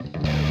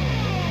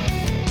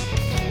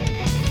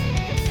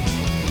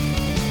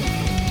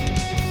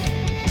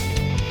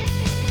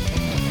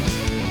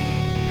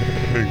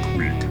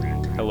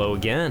Hello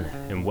again,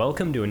 and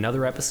welcome to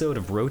another episode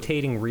of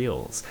Rotating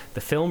Reels,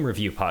 the film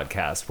review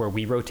podcast where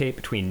we rotate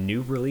between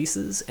new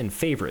releases and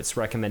favorites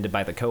recommended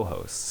by the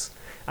co-hosts.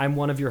 I'm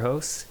one of your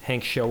hosts,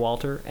 Hank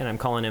Showalter, and I'm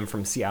calling in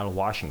from Seattle,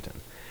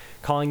 Washington.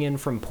 Calling in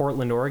from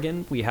Portland,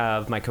 Oregon, we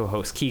have my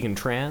co-host Keegan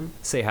Tran.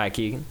 Say hi,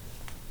 Keegan.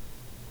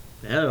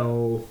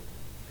 Hello.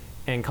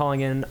 And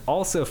calling in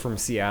also from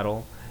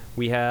Seattle,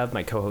 we have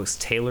my co-host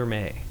Taylor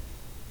May.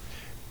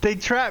 They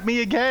trapped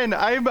me again.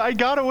 I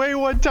got away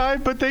one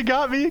time, but they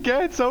got me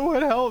again.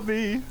 Someone help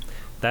me.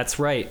 That's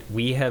right.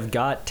 We have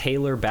got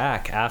Taylor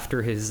back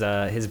after his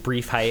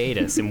brief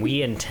hiatus, and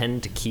we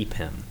intend to keep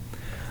him.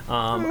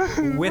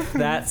 With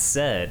that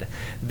said,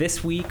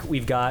 this week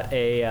we've got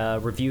a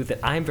review that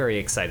I'm very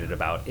excited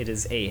about. It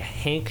is a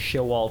Hank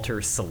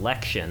Showalter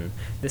selection.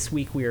 This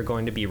week we are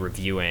going to be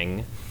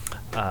reviewing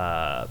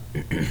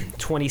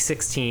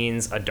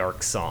 2016's A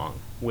Dark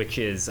Song, which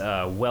is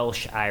a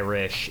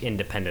Welsh-Irish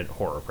independent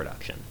horror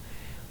production.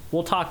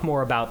 We'll talk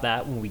more about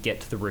that when we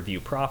get to the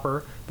review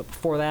proper, but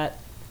before that,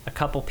 a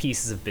couple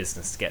pieces of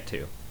business to get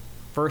to.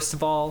 First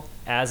of all,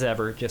 as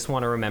ever, just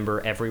want to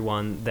remember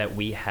everyone that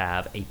we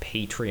have a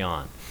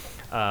Patreon.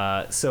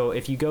 So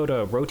if you go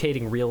to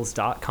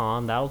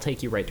rotatingreels.com, that'll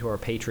take you right to our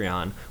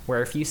Patreon,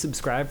 where if you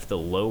subscribe for the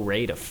low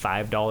rate of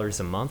 $5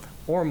 a month,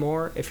 or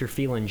more if you're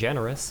feeling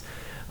generous,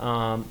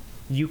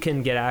 you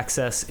can get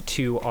access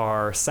to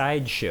our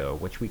side show,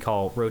 which we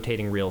call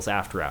Rotating Reels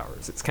After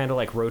Hours. It's kind of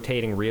like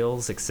Rotating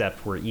Reels,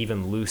 except we're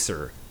even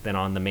looser than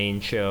on the main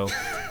show.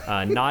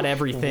 Not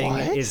everything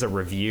is a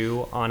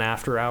review on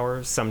After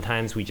Hours.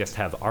 Sometimes we just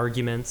have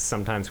arguments.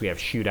 Sometimes we have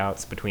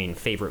shootouts between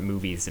favorite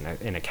movies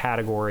in a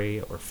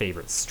category or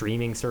favorite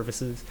streaming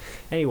services.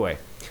 Anyway,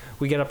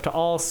 we get up to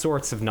all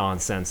sorts of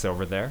nonsense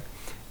over there.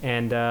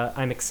 And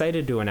I'm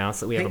excited to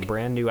announce that we have a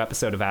brand new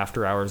episode of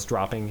After Hours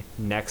dropping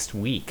next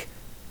week.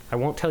 I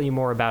won't tell you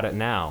more about it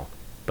now,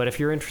 but if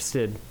you're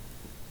interested,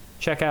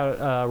 check out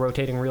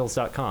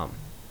rotatingreels.com.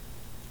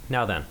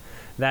 Now then,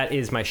 that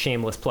is my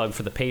shameless plug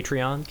for the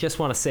Patreon. Just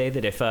want to say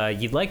that if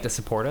you'd like to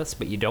support us,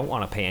 but you don't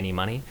want to pay any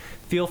money,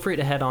 feel free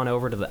to head on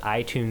over to the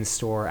iTunes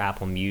Store,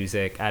 Apple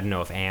Music. I don't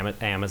know if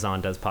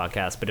Amazon does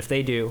podcasts, but if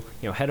they do,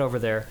 head over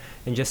there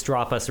and just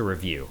drop us a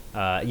review.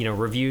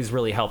 Reviews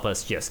really help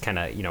us just kind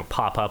of,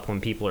 pop up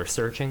when people are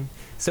searching.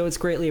 So it's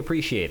greatly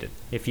appreciated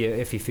if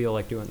you feel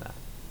like doing that.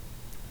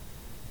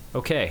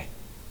 Okay,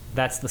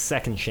 that's the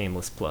second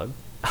shameless plug.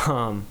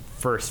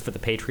 First for the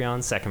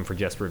Patreon, second for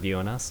just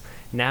reviewing us.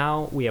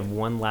 Now we have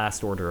one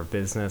last order of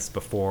business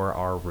before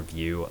our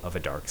review of A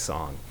Dark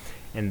Song,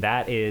 and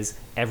that is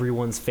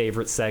everyone's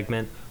favorite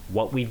segment,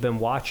 What We've Been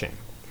Watching.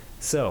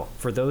 So,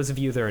 for those of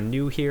you that are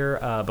new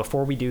here,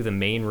 before we do the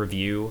main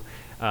review,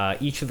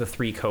 each of the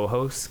three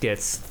co-hosts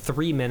gets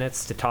 3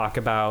 minutes to talk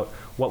about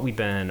what we've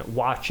been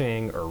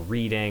watching or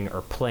reading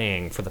or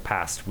playing for the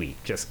past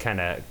week, just kind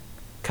of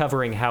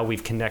covering how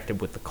we've connected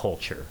with the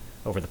culture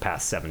over the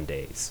past 7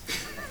 days.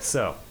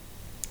 So,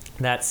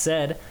 that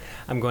said,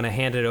 I'm going to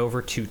hand it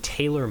over to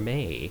Taylor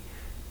May.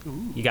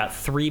 Ooh. You got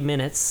 3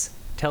 minutes.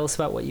 Tell us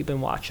about what you've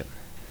been watching.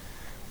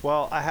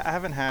 Well, I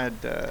haven't had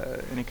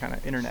any kind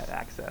of internet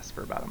access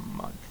for about a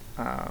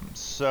month.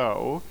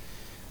 So,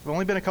 I've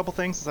only been a couple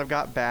things since I've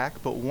got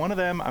back, but one of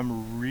them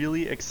I'm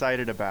really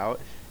excited about.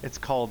 It's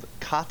called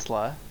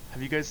Katla.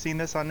 Have you guys seen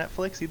this on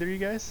Netflix, either of you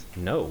guys?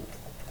 No.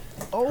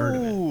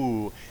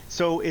 Oh,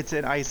 so it's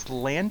an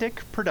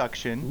Icelandic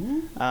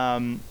production,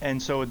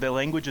 and so the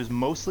language is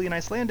mostly in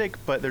Icelandic,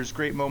 but there's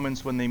great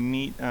moments when they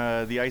meet,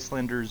 the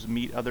Icelanders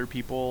meet other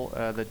people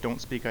that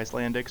don't speak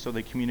Icelandic, so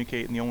they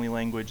communicate in the only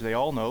language they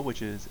all know,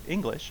 which is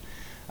English.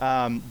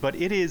 But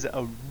it is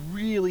a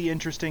really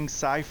interesting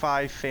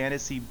sci-fi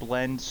fantasy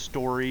blend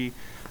story.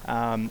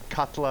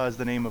 Katla is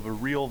the name of a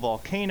real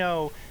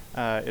volcano.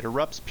 It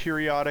erupts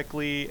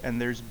periodically, and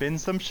there's been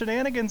some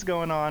shenanigans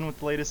going on with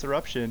the latest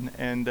eruption,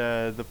 and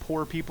the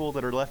poor people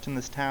that are left in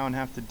this town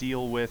have to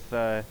deal with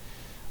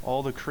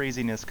all the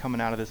craziness coming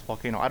out of this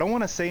volcano. I don't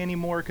want to say any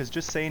more, because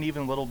just saying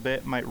even a little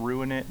bit might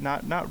ruin it.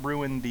 Not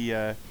ruin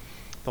the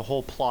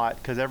whole plot,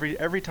 because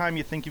every time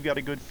you think you've got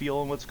a good feel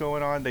on what's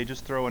going on, they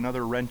just throw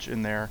another wrench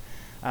in there.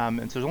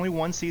 And so there's only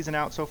one season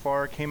out so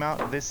far. It came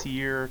out this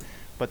year,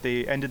 but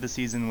they ended the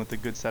season with a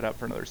good setup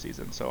for another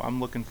season, so I'm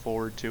looking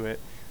forward to it.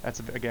 That's,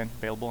 again,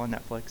 available on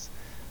Netflix.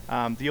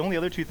 The only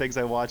other two things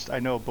I watched, I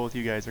know both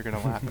you guys are going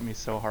to laugh at me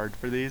so hard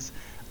for these.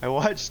 I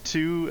watched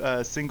two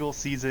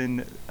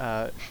single-season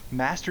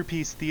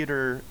Masterpiece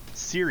Theater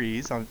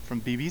series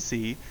from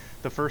BBC.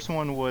 The first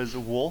one was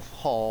Wolf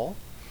Hall,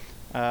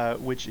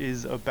 which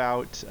is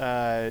about,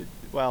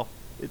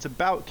 it's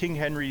about King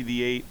Henry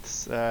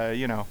VIII's,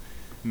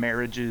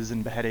 marriages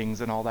and beheadings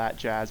and all that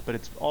jazz, but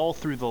it's all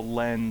through the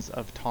lens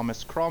of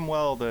Thomas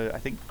Cromwell, I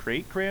think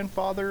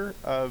great-grandfather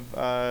of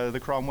the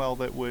Cromwell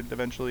that would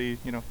eventually,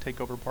 take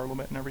over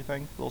Parliament and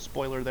everything. A little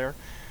spoiler there.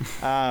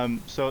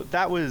 So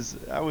that was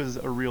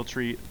a real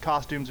treat.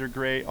 Costumes are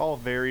great, all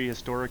very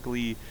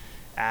historically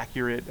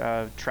accurate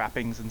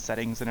trappings and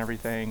settings and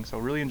everything. So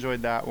really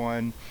enjoyed that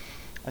one.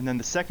 And then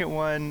the second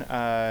one,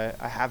 I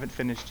haven't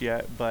finished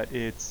yet, but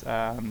it's,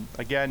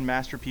 again,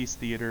 Masterpiece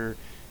Theater.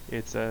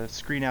 It's a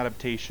screen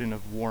adaptation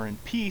of War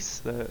and Peace,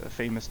 the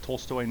famous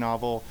Tolstoy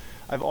novel.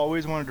 I've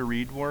always wanted to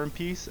read War and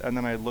Peace, and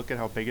then I look at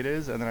how big it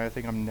is, and then I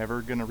think I'm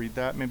never going to read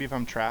that. Maybe if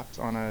I'm trapped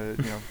on a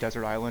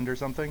desert island or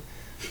something.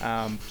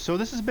 So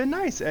this has been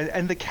nice,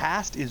 and the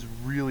cast is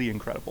really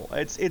incredible.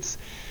 It's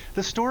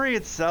the story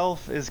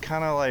itself is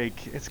kind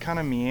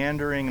of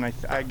meandering, and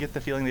I get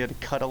the feeling they had to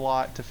cut a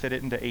lot to fit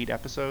it into 8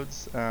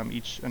 episodes,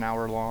 each an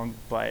hour long.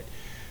 But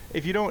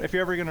if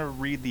you're ever gonna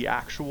read the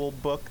actual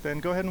book,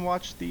 then go ahead and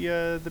watch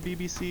the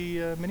BBC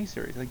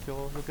miniseries. I think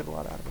you'll get a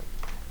lot out of it.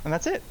 And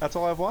that's it. That's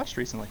all I've watched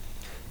recently.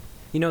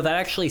 That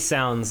actually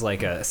sounds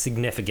like a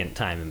significant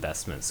time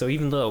investment. So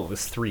even though it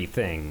was 3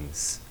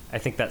 things, I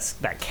think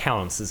that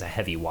counts as a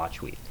heavy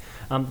watch week.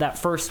 That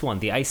first one,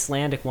 the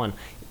Icelandic one,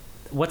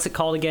 what's it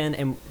called again?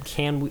 And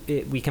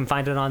we can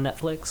find it on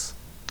Netflix?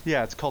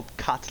 Yeah, it's called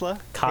Katla.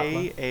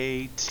 Katla.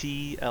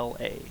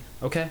 Katla.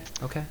 Okay.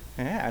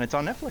 Yeah, and it's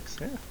on Netflix.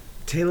 Yeah.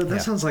 Taylor,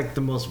 that sounds like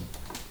the most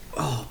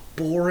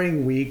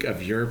boring week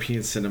of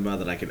European cinema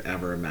that I could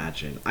ever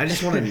imagine. I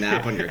just want to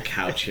nap on your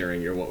couch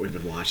hearing what we've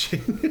been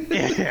watching.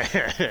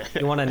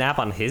 You want to nap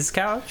on his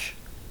couch?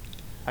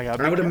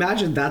 I would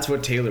imagine that's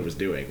what Taylor was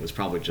doing, was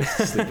probably just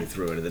sleeping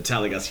through it and then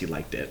telling us he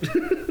liked it.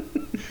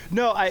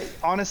 No,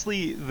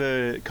 honestly,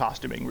 the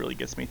costuming really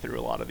gets me through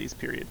a lot of these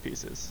period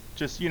pieces.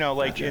 Just,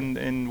 like Gotcha.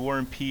 in War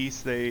and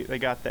Peace, they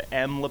got the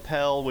M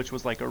lapel, which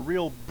was like a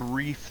real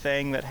brief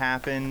thing that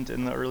happened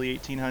in the early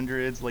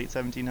 1800s, late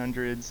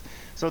 1700s.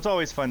 So it's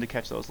always fun to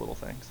catch those little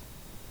things.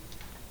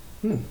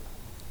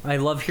 I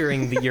love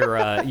hearing your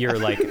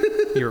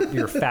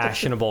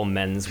fashionable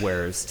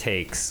menswears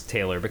takes,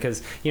 Taylor,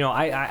 because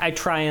I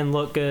try and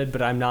look good,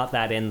 but I'm not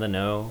that in the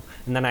know.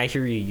 And then I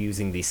hear you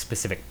using these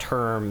specific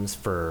terms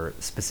for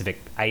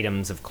specific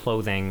items of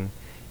clothing,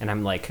 and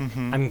I'm like,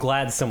 I'm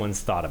glad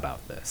someone's thought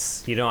about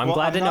this. I'm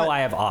glad to know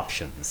I have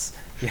options.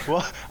 Yeah.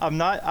 Well, I'm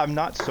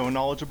not so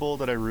knowledgeable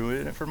that I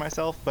ruin it for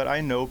myself, but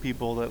I know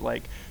people that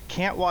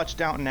can't watch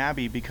Downton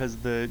Abbey because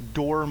the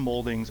door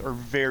moldings are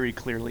very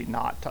clearly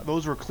not.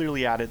 Those were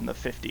clearly added in the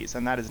 50s,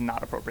 and that is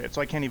not appropriate.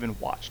 So I can't even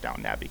watch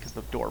Downton Abbey because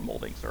the door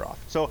moldings are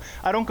off. So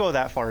I don't go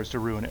that far as to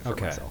ruin it for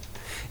myself.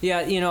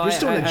 Yeah, You're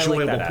still an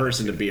enjoyable like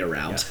person to be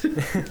around.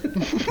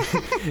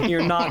 Yeah.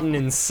 You're not an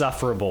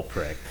insufferable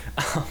prick.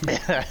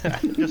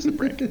 Just a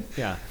prick.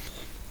 Yeah.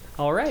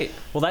 All right.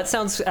 Well, that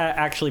sounds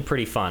actually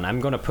pretty fun. I'm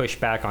going to push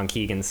back on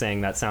Keegan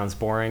saying that sounds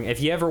boring. If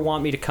you ever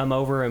want me to come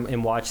over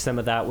and watch some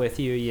of that with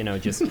you,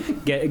 just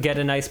get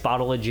a nice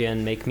bottle of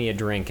gin, make me a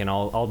drink, and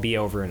I'll be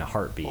over in a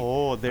heartbeat.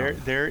 Oh,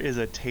 there is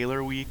a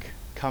Taylor week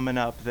coming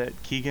up that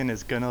Keegan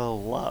is gonna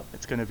love.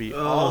 It's gonna be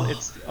I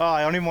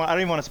don't even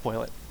want to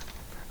spoil it.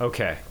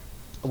 Okay.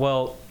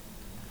 Well,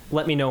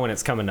 let me know when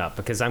it's coming up,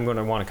 because I'm going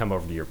to want to come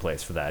over to your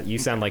place for that. You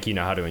sound like you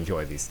know how to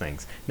enjoy these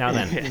things. Now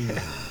then,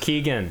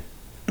 Keegan,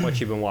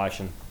 what you been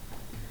watching?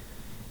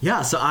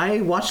 Yeah, so I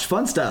watched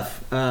fun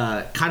stuff.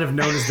 Kind of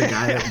known as the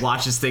guy that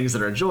watches things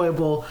that are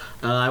enjoyable.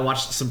 I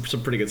watched some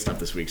pretty good stuff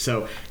this week.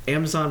 So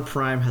Amazon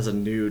Prime has a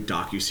new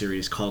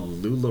docuseries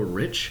called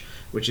LuLaRich,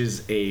 which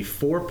is a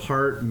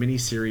 4-part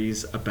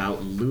miniseries about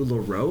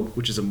LuLaRoe,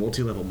 which is a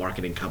multi-level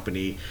marketing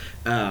company.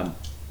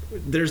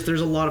 There's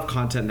a lot of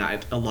content now.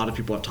 A lot of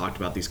people have talked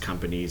about these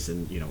companies,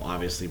 and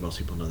obviously most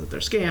people know that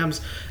they're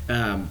scams,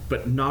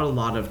 but not a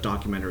lot of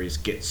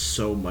documentaries get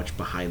so much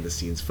behind the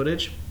scenes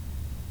footage.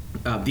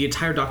 The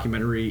entire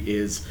documentary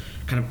is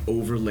kind of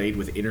overlaid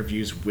with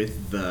interviews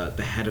with the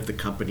head of the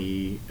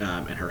company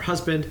and her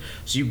husband,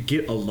 so you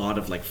get a lot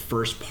of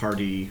first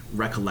party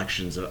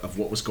recollections of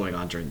what was going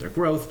on during their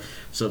growth.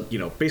 So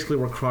basically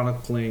we're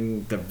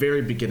chronicling the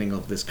very beginning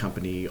of this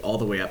company all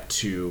the way up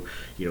to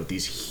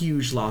these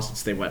huge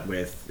lawsuits they went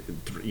with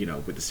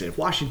the state of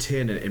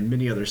Washington and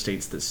many other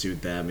states that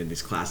sued them in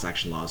these class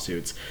action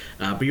lawsuits.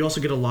 But you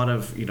also get a lot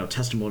of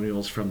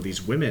testimonials from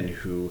these women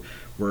who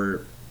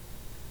were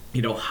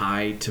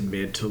high to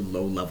mid to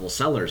low level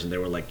sellers, and they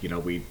were like,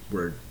 we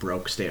were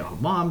broke stay-at-home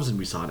moms, and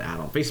we saw an ad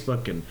on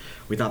Facebook, and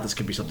we thought this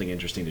could be something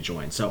interesting to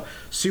join. So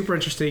super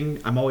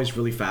interesting. I'm always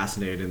really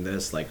fascinated in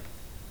this.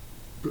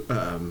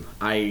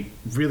 I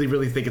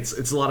really think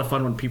it's a lot of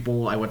fun when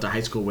people I went to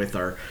high school with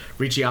are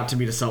reaching out to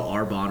me to sell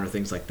Arbonne or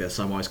things like this.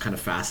 So I'm always kind of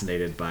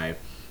fascinated by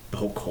the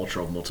whole culture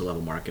of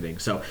multi-level marketing.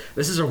 So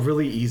this is a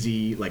really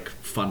easy,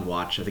 fun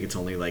watch. I think it's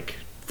only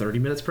 30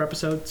 minutes per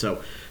episode.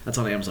 So that's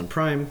on Amazon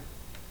Prime.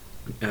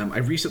 I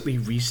recently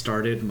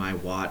restarted my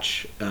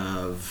watch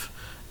of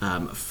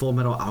Full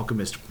Metal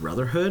Alchemist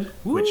Brotherhood,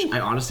 which I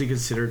honestly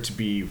consider to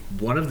be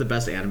one of the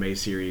best anime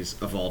series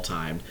of all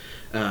time.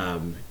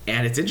 And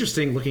it's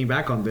interesting looking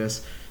back on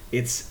this.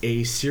 It's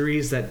a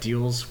series that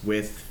deals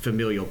with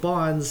familial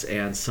bonds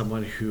and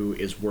someone who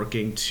is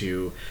working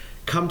to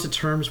come to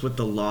terms with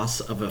the loss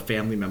of a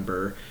family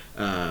member,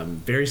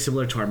 very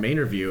similar to our main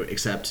review,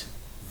 except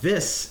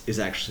this is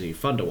actually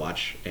fun to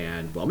watch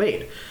and well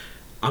made.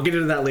 I'll get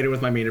into that later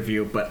with my main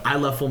review, but I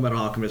love Full Metal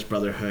Alchemist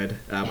Brotherhood.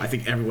 I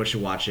think everyone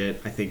should watch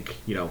it. I think,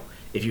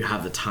 if you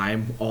have the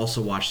time,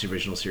 also watch the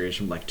original series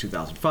from like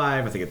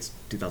 2005. I think it's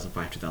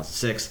 2005,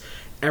 2006.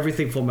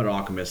 Everything Full Metal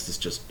Alchemist is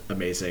just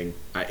amazing.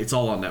 It's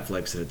all on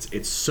Netflix, and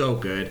it's so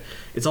good.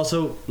 It's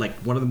also like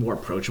one of the more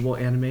approachable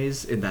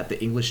animes in that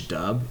the English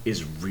dub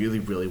is really,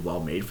 really well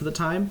made for the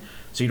time.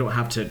 So you don't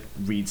have to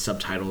read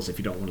subtitles if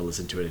you don't want to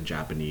listen to it in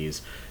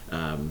Japanese.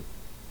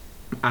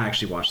 I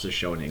actually watched this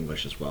show in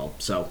English as well.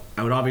 So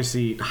I would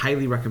obviously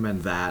highly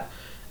recommend that.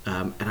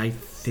 And I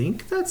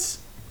think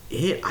that's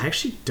it. I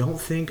actually don't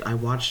think I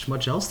watched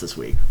much else this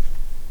week.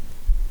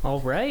 All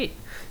right.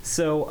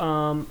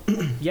 So,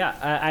 yeah,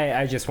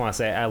 I just want to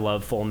say I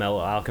love Full Metal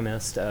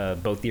Alchemist,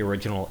 both the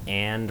original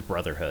and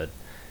Brotherhood.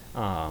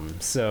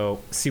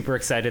 So super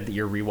excited that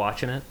you're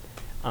rewatching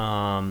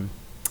it.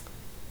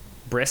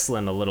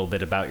 Bristling a little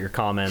bit about your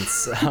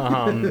comments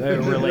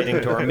relating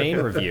to our main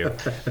review,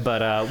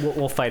 but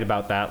we'll fight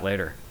about that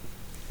later.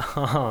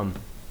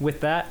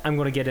 With that, I'm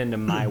going to get into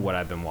what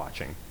I've been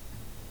watching.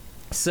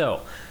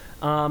 So,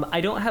 I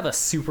don't have a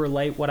super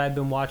light what I've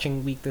been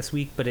watching week this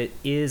week, but it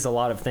is a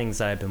lot of things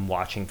that I've been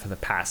watching for the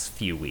past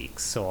few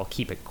weeks, so I'll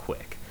keep it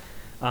quick.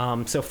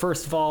 So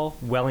first of all,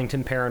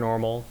 Wellington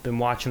Paranormal. Been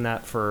watching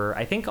that for,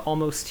 I think,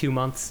 almost 2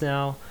 months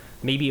now.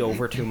 Maybe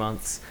over 2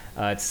 months.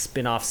 It's a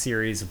spin-off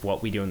series of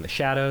What We Do in the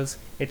Shadows.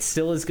 It's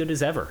still as good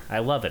as ever. I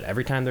love it.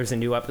 Every time there's a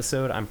new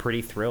episode, I'm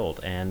pretty thrilled.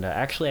 And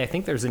actually, I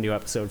think there's a new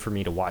episode for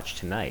me to watch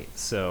tonight.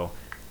 So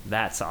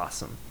that's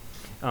awesome.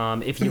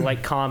 If you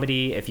like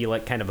comedy, if you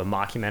like kind of a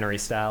mockumentary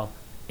style,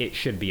 it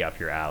should be up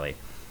your alley.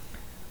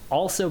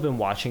 Also been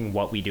watching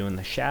What We Do in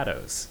the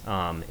Shadows.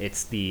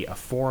 It's the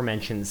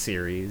aforementioned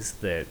series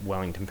that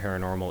Wellington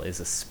Paranormal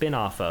is a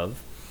spin-off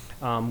of.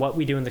 What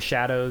We Do in the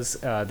Shadows,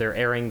 they're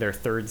airing their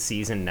 3rd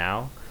season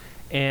now,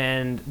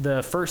 and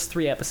the first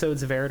 3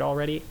 episodes have aired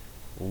already.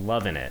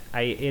 Loving it.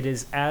 It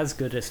is as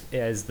good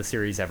as the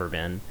series ever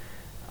been.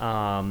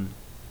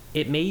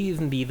 It may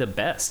even be the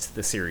best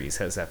the series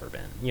has ever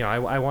been.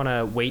 I want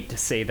to wait to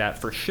say that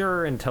for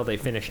sure until they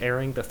finish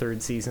airing the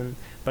 3rd season,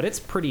 but it's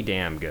pretty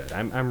damn good.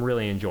 I'm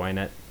really enjoying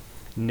it.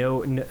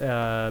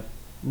 No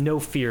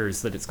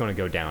fears that it's going to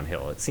go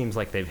downhill. It seems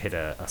like they've hit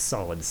a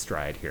solid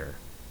stride here.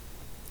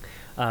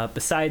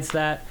 Besides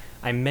that,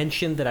 I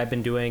mentioned that I've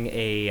been doing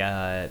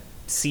a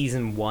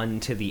season 1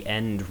 to the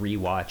end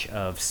rewatch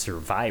of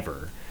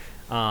Survivor.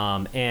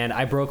 And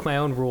I broke my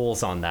own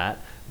rules on that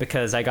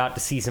because I got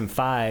to season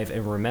 5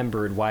 and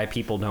remembered why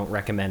people don't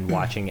recommend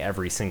watching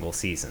every single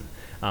season.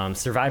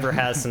 Survivor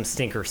has some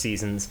stinker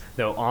seasons,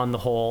 though on the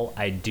whole,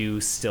 I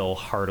do still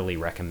heartily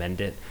recommend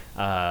it.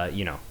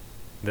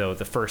 Though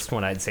the first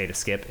one I'd say to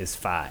skip is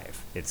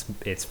 5.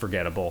 It's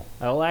forgettable.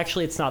 Well,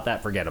 actually, it's not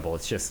that forgettable.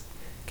 It's just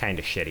kind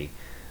of shitty.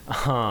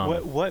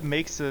 What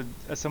makes as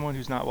someone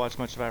who's not watched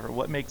much Survivor,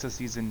 what makes a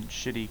season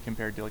shitty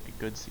compared to like a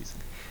good season?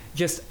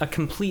 Just a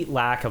complete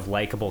lack of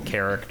likable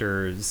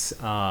characters.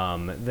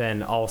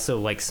 Then also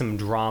like some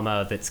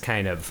drama that's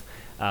kind of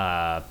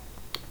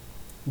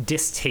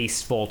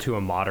distasteful to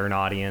a modern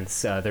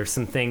audience. There's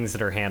some things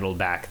that are handled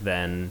back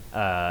then.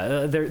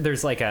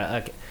 There's like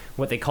a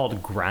what they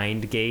called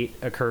Grindgate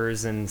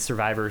occurs in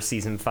Survivor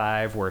season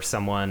 5, where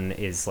someone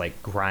is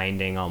like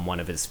grinding on one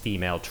of his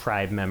female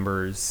tribe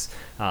members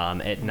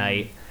at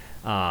night.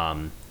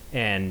 And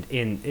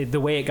in the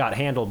way it got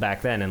handled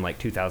back then in like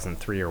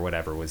 2003 or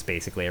whatever was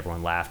basically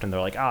everyone laughed and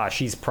they're like,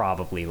 she's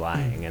probably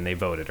lying, and they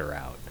voted her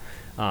out.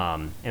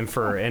 And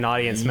for an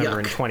audience member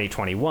in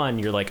 2021,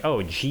 you're like,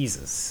 oh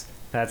Jesus,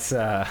 that's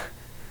I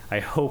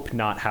hope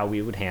not how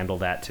we would handle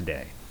that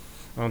today.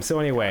 So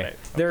anyway,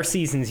 there are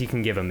seasons you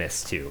can give a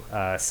miss to.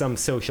 Some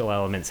social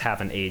elements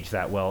haven't aged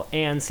that well,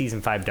 and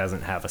season 5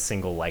 doesn't have a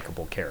single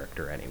likable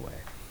character anyway.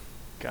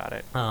 Got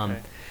it.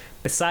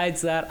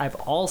 Besides that, I've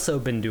also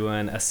been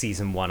doing a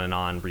season 1 and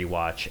on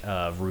rewatch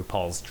of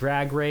RuPaul's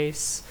Drag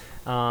Race.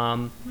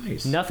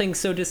 Nice. Nothing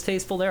so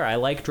distasteful there. I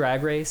like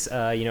Drag Race.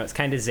 It's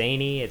kind of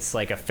zany. It's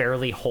like a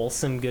fairly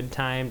wholesome good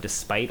time,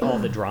 despite all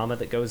the drama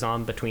that goes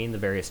on between the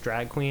various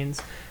drag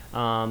queens.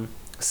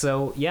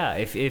 So yeah,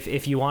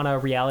 if you want a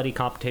reality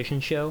competition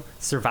show,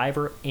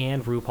 Survivor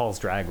and RuPaul's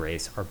Drag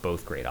Race are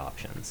both great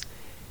options.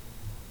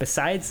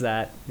 Besides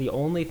that, the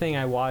only thing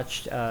I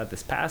watched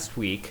this past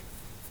week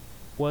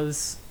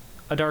was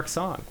A Dark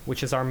Song,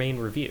 which is our main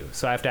review.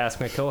 So I have to ask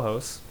my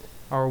co-hosts,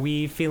 are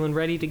we feeling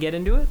ready to get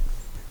into it?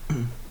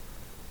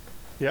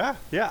 Yeah.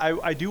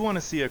 I do want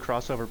to see a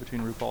crossover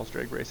between RuPaul's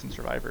Drag Race and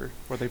Survivor,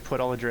 where they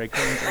put all the drag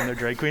queens in their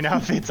drag queen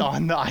outfits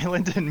on the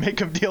island and make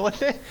them deal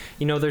with it.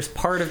 There's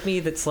part of me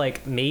that's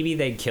like, maybe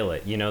they'd kill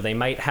it. They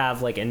might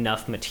have like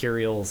enough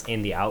materials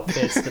in the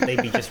outfits that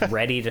they'd be just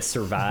ready to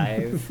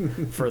survive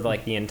for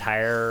like the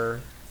entire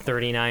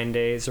 39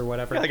 days or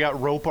whatever. Yeah, they got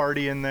Rope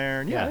Party in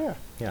there. Yeah.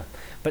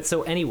 But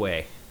so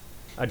anyway,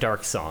 A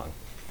Dark Song.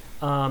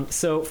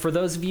 So for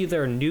those of you that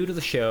are new to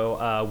the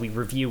show, we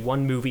review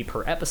one movie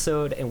per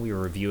episode, and we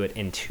review it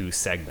in 2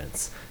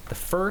 segments. The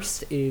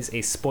first is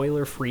a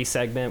spoiler-free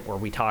segment where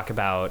we talk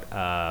about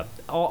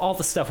all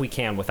the stuff we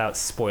can without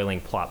spoiling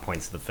plot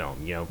points of the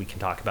film. You know, we can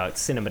talk about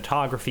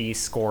cinematography,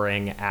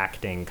 scoring,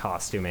 acting,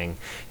 costuming,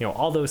 you know,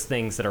 all those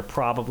things that are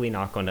probably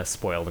not going to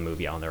spoil the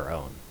movie on their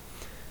own.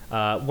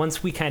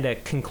 Once we kind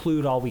of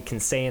conclude all we can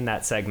say in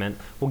that segment,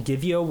 we'll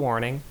give you a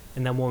warning,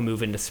 and then we'll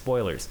move into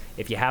spoilers.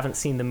 If you haven't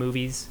seen the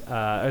movie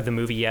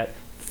yet,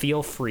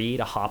 feel free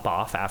to hop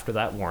off after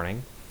that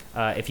warning.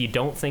 If you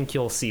don't think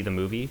you'll see the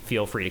movie,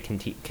 feel free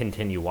to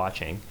continue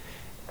watching.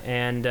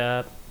 And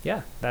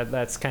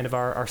that's kind of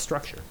our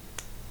structure.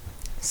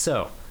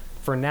 So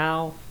for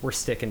now, we're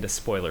sticking to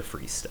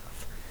spoiler-free stuff.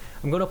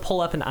 I'm going to pull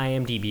up an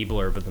IMDb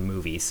blurb of the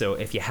movie, so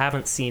if you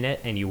haven't seen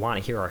it and you want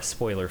to hear our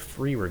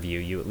spoiler-free review,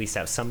 you at least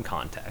have some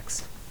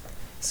context.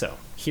 So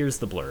here's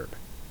the blurb.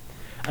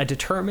 A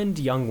determined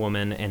young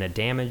woman and a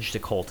damaged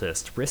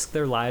occultist risk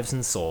their lives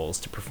and souls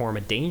to perform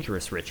a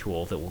dangerous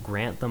ritual that will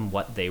grant them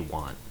what they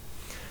want.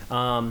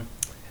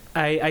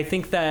 I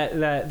think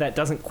that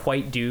doesn't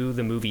quite do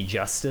the movie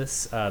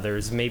justice.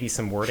 There's maybe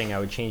some wording I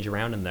would change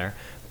around in there,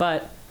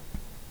 but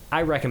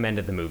I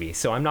recommended the movie,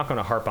 so I'm not going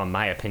to harp on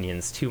my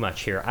opinions too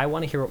much here. I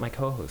want to hear what my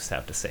co-hosts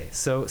have to say.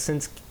 So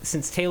since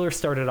Taylor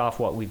started off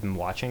what we've been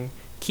watching,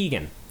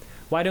 Keegan,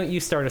 why don't you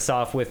start us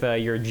off with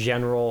your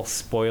general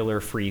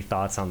spoiler-free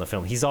thoughts on the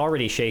film? He's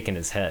already shaking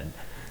his head.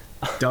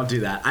 Don't do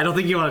that. I don't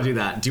think you want to do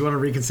that. Do you want to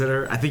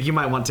reconsider? I think you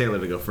might want Taylor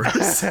to go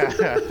first.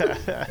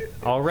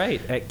 All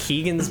right. At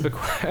Keegan's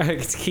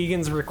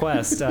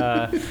request,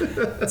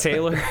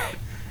 Taylor,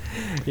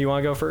 you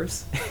want to go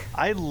first?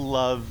 I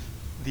love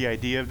the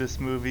idea of this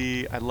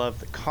movie. I love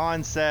the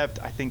concept.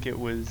 I think it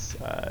was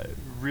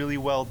really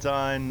well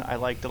done. I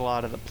liked a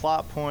lot of the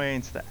plot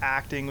points. The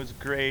acting was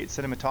great.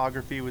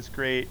 Cinematography was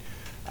great.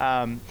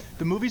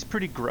 The movie's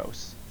pretty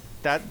gross.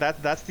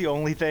 That's the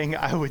only thing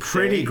I would say.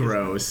 Pretty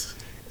gross.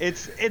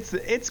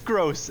 It's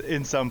gross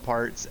in some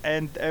parts,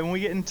 and when we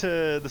get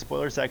into the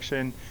spoiler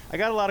section, I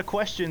got a lot of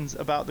questions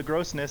about the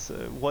grossness.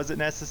 Was it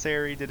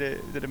necessary? Did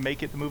it make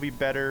the movie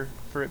better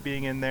for it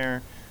being in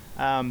there?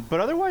 But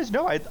otherwise,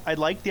 no. I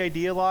liked the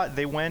idea a lot.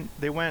 They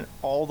went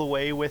all the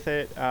way with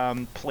it.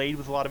 Played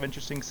with a lot of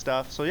interesting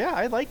stuff. So yeah,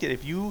 I liked it.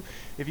 If you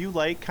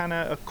like kind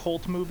of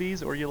occult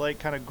movies or you like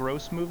kind of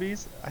gross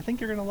movies, I think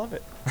you're gonna love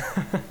it.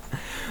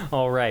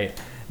 All right.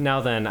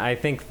 Now then, I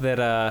think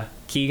that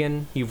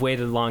Keegan, you've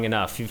waited long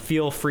enough. You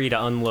feel free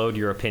to unload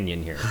your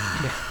opinion here.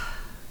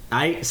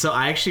 I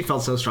actually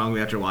felt so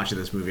strongly after watching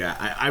this movie.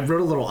 I wrote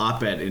a little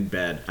op-ed in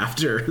bed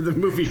after the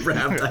movie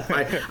wrapped.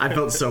 I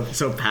felt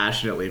so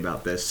passionately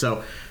about this.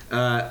 So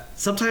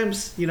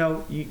sometimes,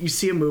 you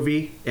see a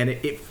movie and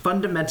it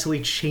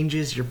fundamentally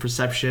changes your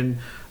perception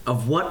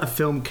of what a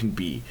film can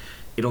be.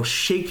 It'll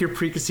shake your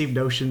preconceived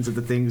notions of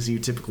the things you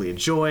typically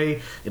enjoy.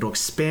 It'll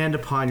expand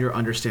upon your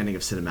understanding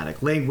of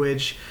cinematic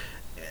language.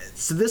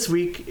 So this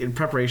week, in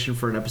preparation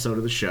for an episode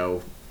of the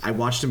show, I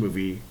watched a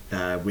movie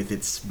with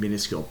its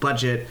minuscule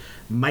budget,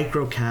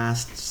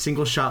 microcast,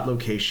 single-shot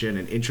location,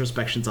 and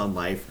introspections on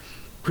life.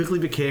 Quickly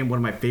became one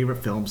of my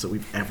favorite films that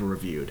we've ever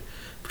reviewed.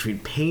 Between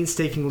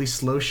painstakingly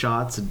slow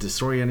shots and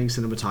disorienting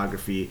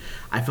cinematography,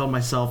 I felt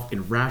myself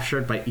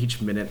enraptured by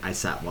each minute I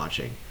sat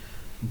watching.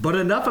 But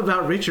enough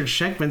about Richard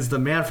Schenkman's The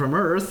Man from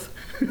Earth.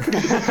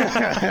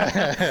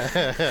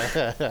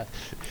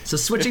 So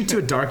switching to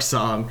a dark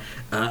song,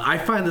 I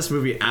find this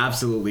movie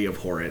absolutely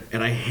abhorrent,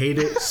 and I hate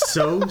it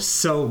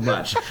so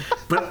much.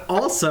 But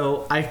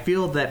also, I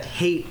feel that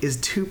hate is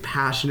too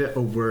passionate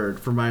a word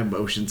for my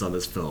emotions on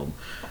this film.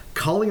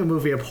 Calling a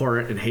movie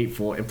abhorrent and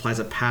hateful implies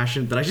a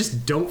passion that I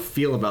just don't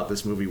feel about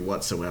this movie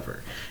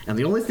whatsoever. And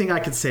the only thing I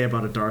can say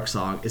about A Dark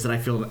Song is that I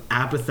feel an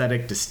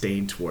apathetic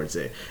disdain towards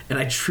it. And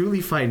I truly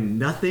find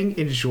nothing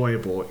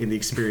enjoyable in the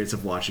experience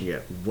of watching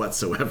it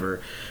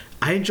whatsoever.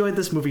 I enjoyed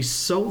this movie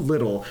so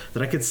little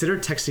that I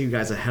considered texting you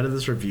guys ahead of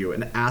this review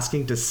and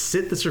asking to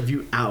sit this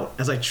review out,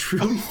 as I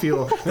truly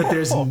feel that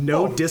there's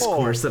no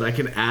discourse that I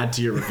can add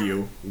to your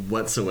review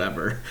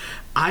whatsoever.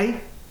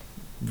 I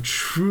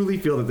truly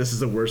feel that this is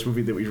the worst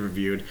movie that we've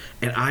reviewed,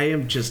 and I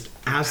am just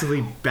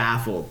absolutely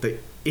baffled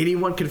that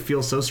anyone could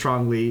feel so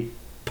strongly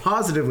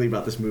positively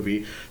about this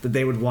movie that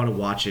they would want to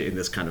watch it in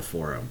this kind of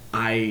forum.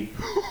 I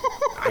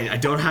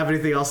don't have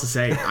anything else to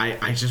say.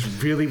 I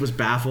just really was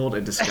baffled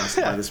and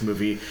disgusted by this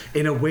movie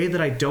in a way that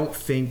I don't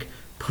think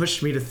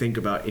pushed me to think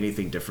about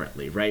anything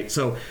differently, right?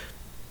 So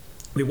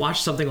we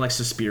watch something like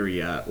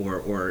Suspiria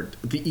or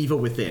The Evil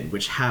Within,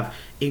 which have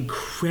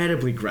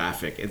incredibly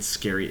graphic and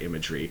scary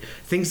imagery.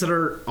 Things that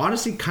are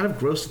honestly kind of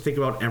gross to think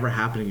about ever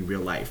happening in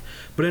real life.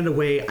 But in a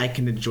way, I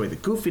can enjoy the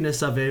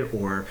goofiness of it,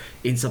 or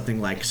in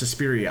something like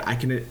Suspiria, I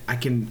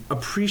can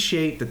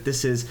appreciate that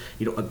this is,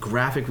 a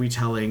graphic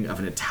retelling of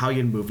an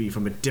Italian movie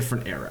from a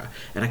different era.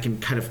 And I can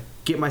kind of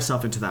get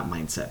myself into that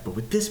mindset. But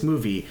with this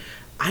movie,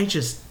 I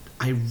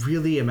I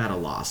really am at a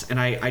loss. And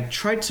I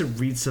tried to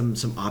read some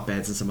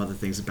op-eds and some other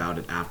things about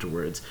it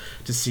afterwards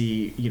to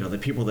see, you know, the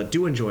people that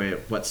do enjoy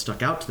it, what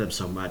stuck out to them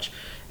so much.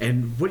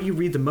 And what you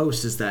read the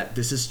most is that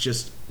this is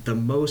just the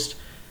most,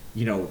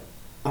 you know,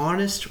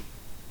 honest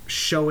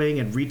showing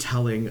and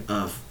retelling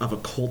of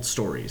occult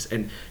stories,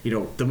 and, you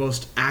know, the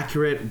most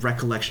accurate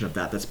recollection of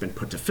that's been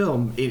put to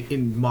film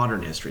in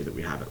modern history that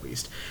we have, at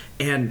least.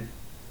 And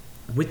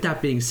with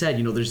that being said,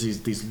 you know,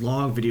 there's these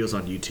long videos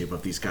on YouTube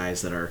of these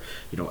guys that are,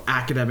 you know,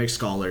 academic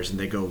scholars, and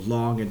they go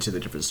long into the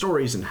different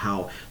stories and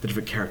how the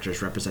different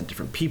characters represent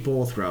different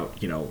people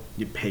throughout, you know,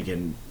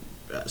 pagan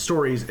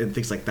stories and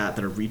things like that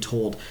are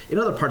retold in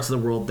other parts of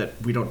the world that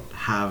we don't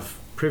have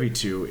privy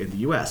to in the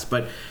US.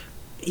 But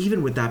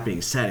even with that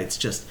being said,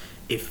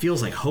 it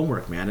feels like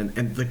homework, man.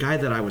 And the guy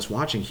that I was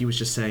watching, he was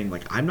just saying,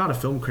 like, I'm not a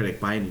film critic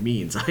by any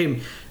means.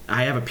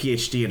 I have a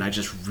PhD and I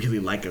just really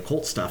like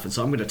occult stuff, and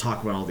so I'm going to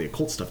talk about all the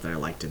occult stuff that I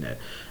liked in it.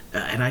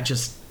 And it's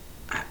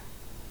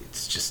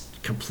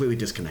just completely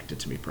disconnected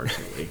to me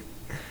personally.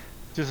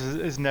 Just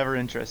has never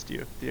interested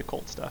you, the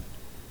occult stuff.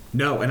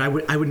 No, and I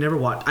would never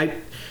watch.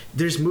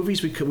 There's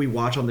movies we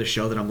watch on this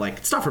show that I'm like,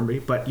 it's not for me.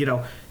 But, you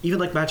know, even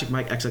like Magic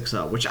Mike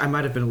XXL, which I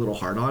might have been a little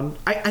hard on.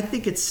 I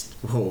think it's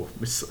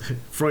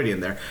Freudian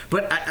there,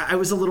 but I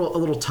was a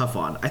little tough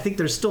on. I think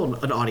there's still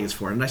an audience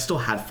for it, and I still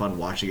had fun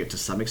watching it to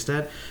some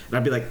extent. And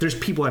I'd be like, there's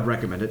people I'd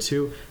recommend it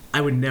to.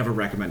 I would never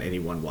recommend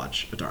anyone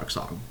watch A Dark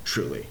Song.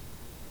 Truly.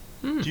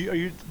 Do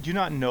you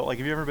not know? Like,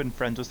 have you ever been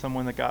friends with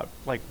someone that got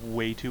like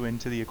way too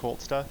into the occult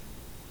stuff?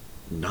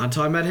 Not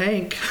until I met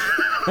Hank.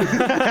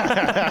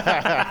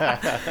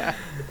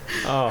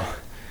 Oh,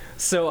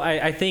 so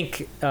I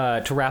think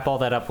to wrap all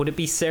that up, would it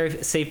be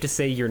safe to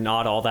say you're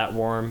not all that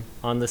warm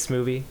on this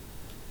movie?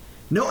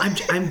 No,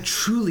 I'm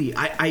truly,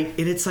 and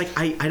it's like,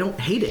 I don't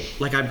hate it.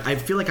 Like, I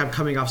feel like I'm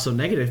coming off so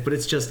negative, but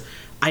it's just,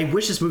 I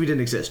wish this movie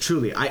didn't exist.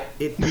 Truly,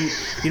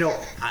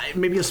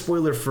 maybe a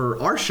spoiler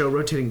for our show,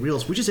 Rotating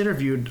Reels. We just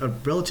interviewed a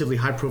relatively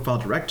high-profile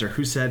director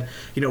who said,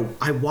 you know,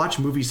 I watch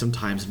movies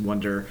sometimes and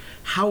wonder,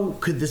 how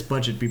could this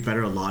budget be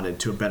better allotted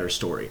to a better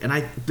story? And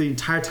the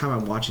entire time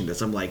I'm watching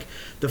this, I'm like,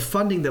 the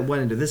funding that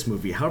went into this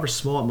movie, however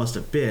small it must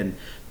have been,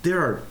 there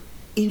are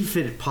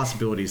infinite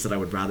possibilities that I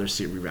would rather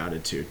see it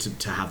rerouted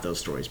to have those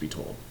stories be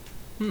told.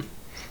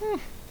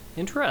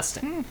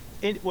 Interesting.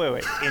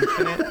 Wait,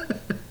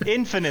 infinite?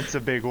 Infinite's a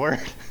big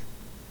word.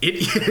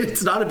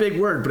 It's not a big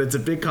word, but it's a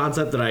big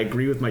concept that I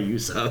agree with my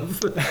use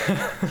of.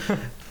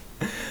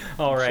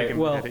 All right,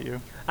 well,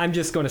 I'm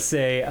just going to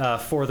say,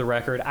 for the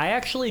record, I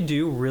actually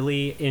do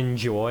really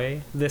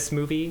enjoy this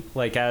movie,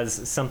 like,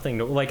 as something,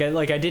 like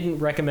I didn't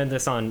recommend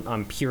this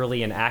on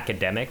purely an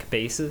academic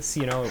basis,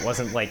 you know. It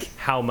wasn't like,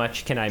 how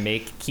much can I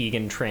make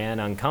Keegan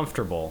Tran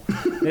uncomfortable?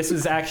 This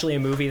was actually a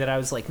movie that I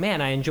was like,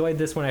 man, I enjoyed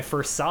this when I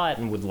first saw it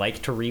and would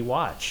like to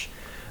rewatch.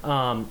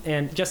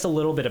 And just a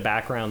little bit of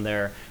background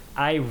there,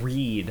 I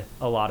read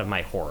a lot of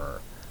my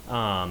horror.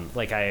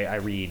 Like I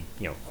read,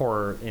 you know,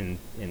 horror in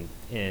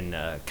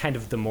kind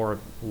of the more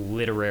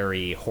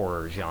literary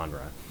horror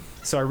genre.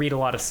 So I read a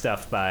lot of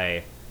stuff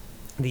by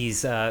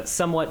these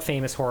somewhat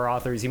famous horror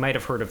authors. You might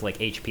have heard of,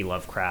 like, H.P.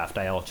 Lovecraft.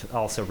 I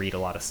also read a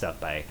lot of stuff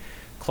by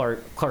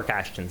Clark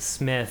Ashton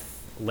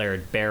Smith,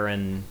 Laird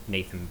Barron,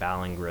 Nathan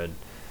Ballingrud.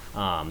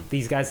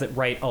 These guys that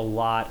write a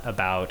lot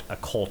about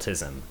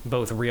occultism,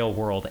 both real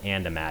world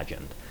and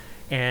imagined.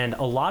 And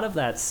a lot of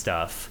that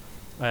stuff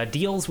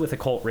deals with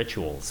occult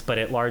rituals, but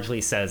it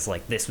largely says,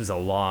 like, this was a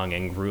long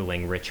and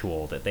grueling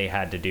ritual that they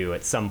had to do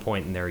at some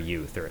point in their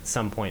youth or at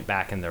some point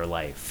back in their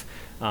life.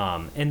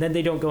 And then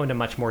they don't go into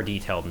much more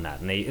detail than that.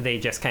 And they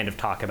just kind of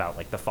talk about,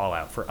 like, the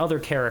fallout for other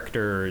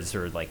characters,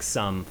 or, like,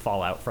 some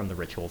fallout from the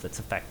ritual that's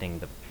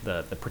affecting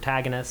the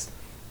protagonist.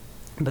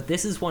 But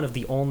this is one of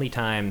the only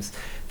times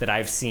that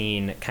I've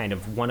seen kind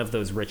of one of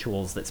those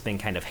rituals that's been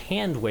kind of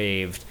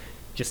hand-waved,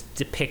 just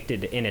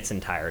depicted in its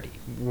entirety,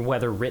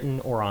 whether written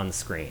or on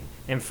screen.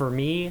 And for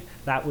me,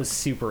 that was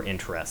super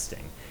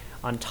interesting.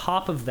 On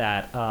top of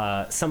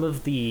that, some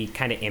of the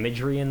kind of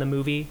imagery in the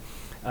movie,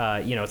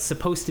 you know, it's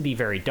supposed to be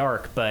very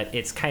dark, but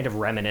it's kind of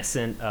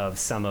reminiscent of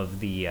some of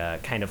the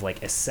kind of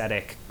like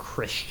ascetic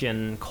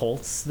Christian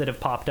cults that have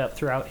popped up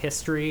throughout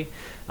history,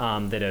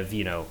 that have,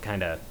 you know,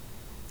 kind of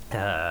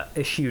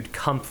eschewed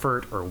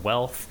comfort or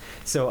wealth.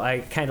 So I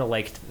kind of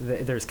liked,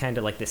 there's kind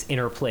of like this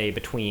interplay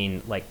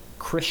between, like,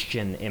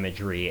 Christian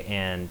imagery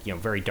and, you know,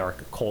 very dark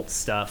occult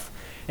stuff.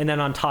 And then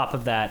on top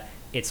of that,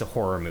 it's a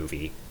horror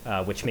movie,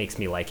 which makes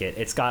me like it.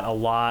 It's got a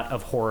lot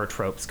of horror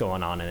tropes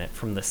going on in it,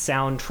 from the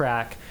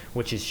soundtrack,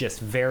 which is just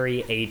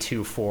very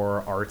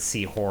A24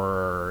 artsy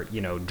horror,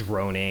 you know,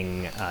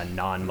 droning,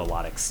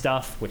 non-melodic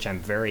stuff, which I'm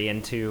very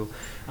into,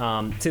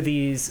 to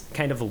these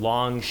kind of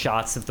long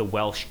shots of the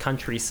Welsh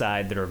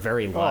countryside that are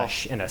very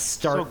lush, and a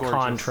stark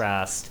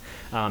contrast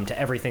to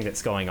everything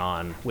that's going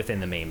on within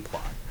the main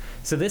plot.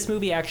 So this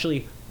movie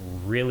actually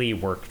really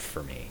worked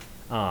for me.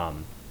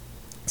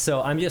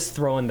 So I'm just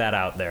throwing that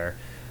out there.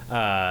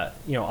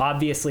 You know,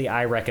 obviously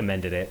I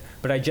recommended it,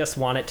 but I just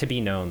want it to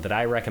be known that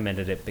I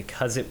recommended it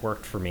because it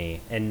worked for me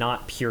and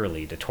not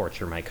purely to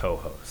torture my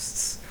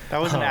co-hosts. That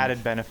was an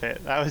added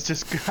benefit. That was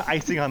just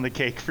icing on the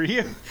cake for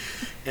you.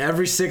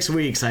 Every 6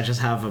 weeks, I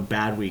just have a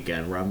bad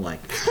weekend where I'm like,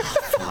 oh,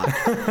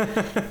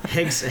 fuck.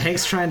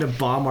 Hank's trying to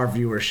bomb our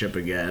viewership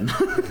again.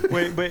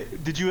 Wait,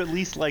 but did you at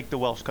least like the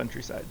Welsh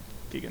countryside,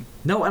 Keegan?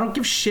 No, I don't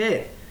give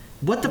shit.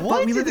 What the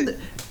fuck? We live in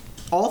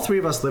all three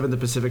of us live in the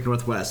Pacific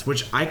Northwest,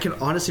 which I can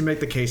honestly make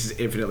the case is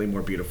infinitely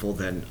more beautiful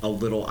than a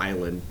little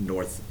island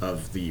north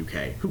of the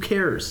UK. Who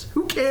cares?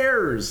 Who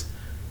cares?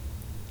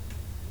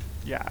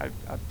 Yeah,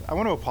 I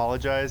want to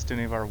apologize to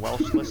any of our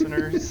Welsh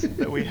listeners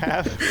that we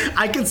have.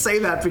 I can say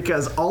that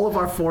because all of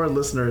our foreign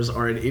listeners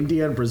are in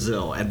India and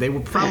Brazil, and they will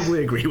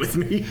probably agree with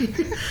me.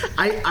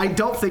 I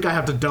don't think I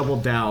have to double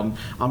down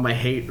on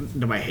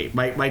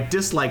my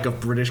dislike of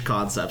British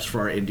concepts for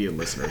our Indian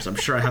listeners. I'm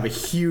sure I have a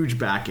huge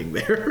backing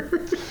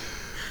there.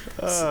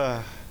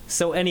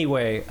 So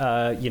anyway,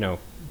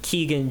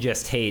 Keegan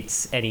just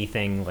hates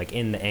anything like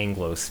in the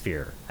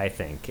Anglosphere, I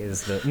think,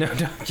 is the... No,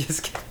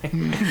 just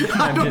kidding.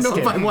 I don't know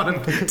if I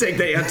want to take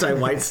the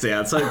anti-white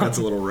stance. I think that's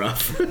a little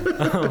rough.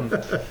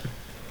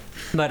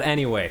 But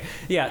anyway,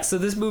 yeah, so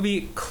this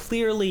movie,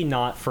 clearly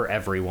not for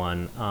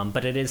everyone,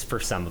 but it is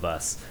for some of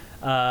us.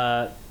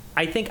 I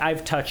think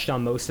I've touched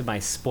on most of my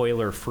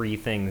spoiler-free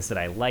things that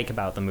I like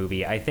about the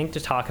movie. I think to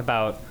talk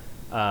about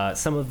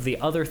some of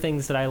the other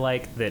things that I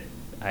like that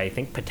I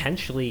think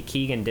potentially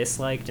Keegan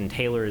disliked and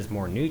Taylor is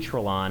more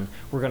neutral on,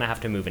 we're going to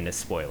have to move into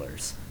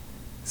spoilers.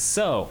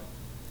 So,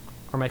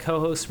 are my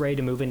co-hosts ready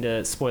to move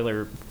into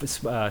spoiler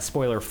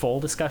full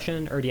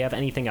discussion, or do you have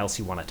anything else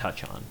you want to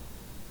touch on?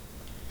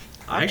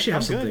 I actually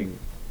have something.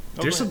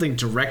 Good. There's something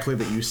directly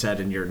that you said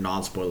in your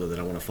non-spoiler that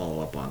I want to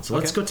follow up on. So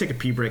let's Okay. go take a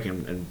pee break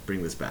and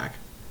bring this back.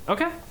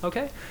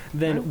 Okay.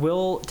 Then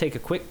we'll take a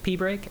quick pee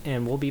break,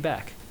 and we'll be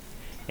back.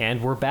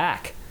 And we're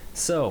back.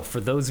 So, for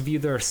those of you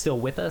that are still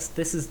with us,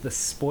 this is the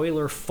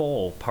spoiler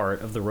full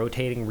part of the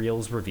Rotating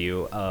Reels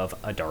review of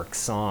A Dark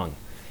Song.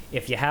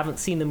 If you haven't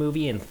seen the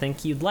movie and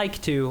think you'd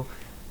like to,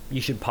 you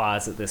should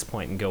pause at this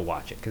point and go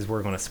watch it, because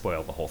we're going to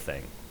spoil the whole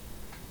thing.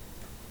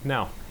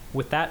 Now,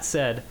 with that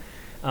said,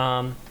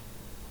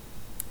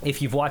 if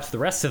you've watched the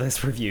rest of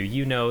this review,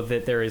 you know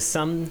that there is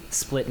some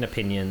split in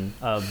opinion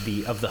of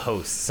the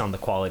hosts on the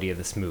quality of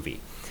this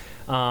movie.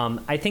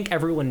 I think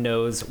everyone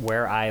knows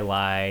where I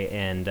lie,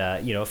 and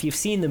if you've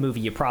seen the movie,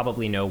 you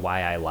probably know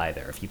why I lie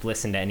there. If you've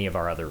listened to any of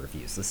our other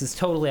reviews, this is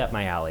totally up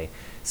my alley.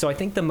 So I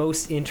think the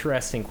most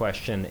interesting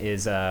question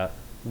is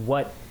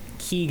what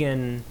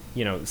Keegan,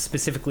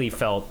 specifically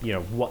felt,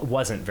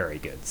 wasn't very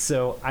good.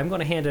 So I'm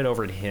going to hand it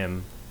over to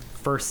him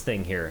first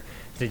thing here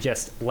to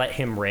just let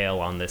him rail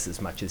on this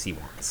as much as he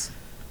wants.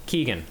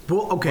 Keegan,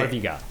 Well, okay. what have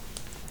you got?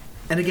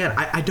 And again,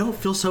 I don't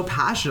feel so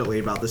passionately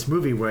about this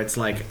movie where it's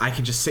like I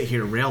can just sit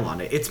here and rail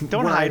on it. It's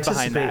Don't what I hide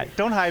behind anticipate- that.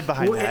 Don't hide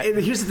behind that. And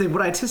here's the thing: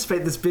 what I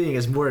anticipate this being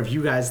is more of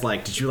you guys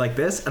like, did you like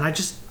this? And I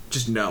just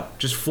no,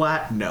 just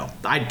flat no.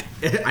 I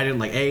didn't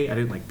like A, I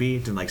didn't like B,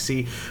 didn't like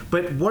C.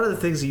 But one of the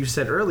things that you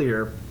said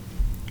earlier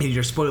in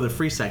your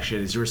spoiler-free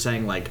section is you were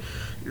saying like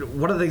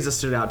one of the things that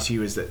stood out to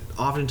you is that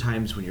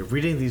oftentimes when you're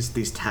reading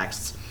these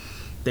texts,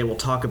 they will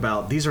talk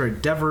about these are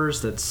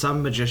endeavors that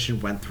some magician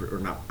went through, or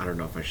not. I don't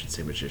know if I should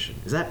say magician.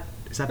 Is that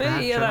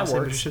bad? Yeah, Should I not that say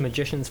works. magician?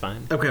 Magician's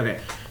fine. Okay.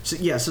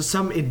 So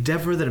some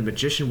endeavor that a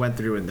magician went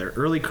through in their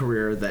early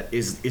career that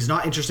is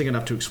not interesting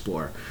enough to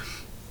explore.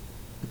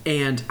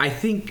 And I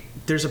think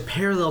there's a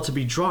parallel to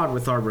be drawn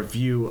with our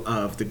review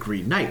of The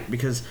Green Knight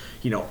because,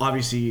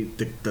 obviously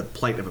the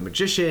plight of a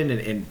magician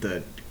and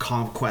the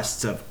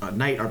conquests of a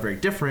knight are very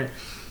different.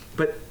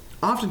 But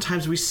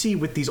oftentimes we see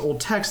with these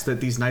old texts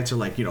that these knights are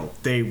like,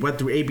 they went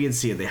through A, B, and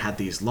C, and they had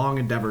these long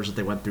endeavors that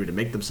they went through to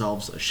make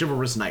themselves a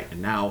chivalrous knight.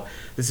 And now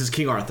this is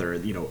King Arthur,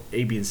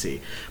 A, B, and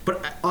C.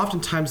 But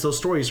oftentimes those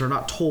stories are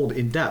not told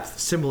in depth,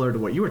 similar to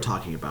what you were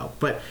talking about.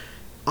 But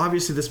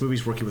obviously this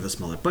movie's working with a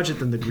smaller budget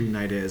than The Green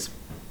Knight is.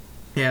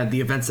 And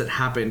the events that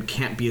happen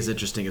can't be as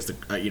interesting as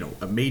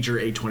a major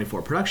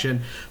A24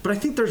 production. But I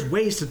think there's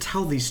ways to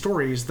tell these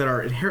stories that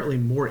are inherently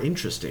more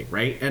interesting,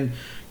 right? And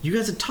you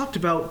guys have talked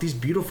about these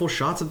beautiful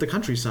shots of the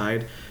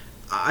countryside.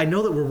 I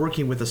know that we're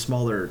working with a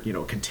smaller,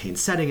 contained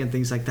setting and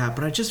things like that,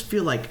 but I just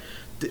feel like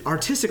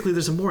artistically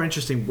there's a more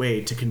interesting way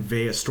to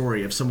convey a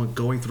story of someone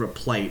going through a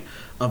plight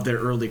of their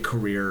early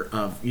career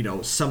of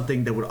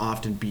something that would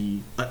often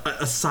be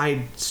a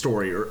side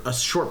story or a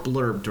short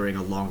blurb during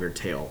a longer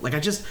tale. Like I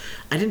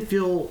didn't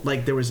feel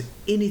like there was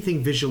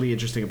anything visually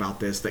interesting about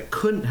this that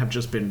couldn't have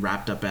just been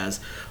wrapped up as,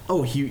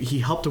 oh, he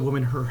helped a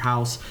woman in her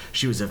house,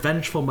 she was a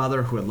vengeful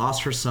mother who had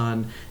lost her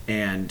son,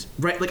 and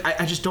right, like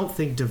I just don't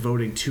think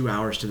devoting 2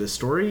 hours to this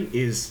story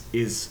is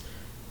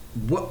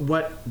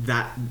what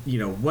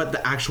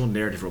the actual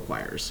narrative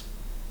requires.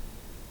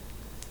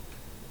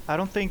 I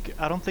don't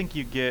think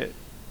you get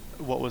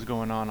what was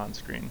going on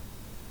screen.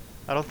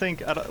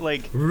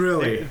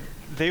 Really?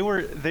 They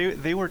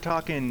were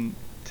talking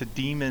to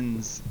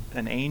demons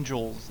and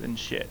angels and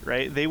shit,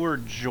 right? They were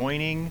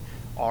joining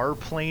our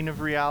plane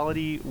of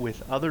reality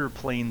with other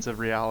planes of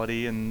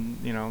reality, and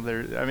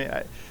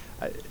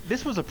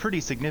this was a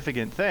pretty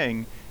significant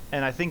thing.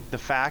 And I think the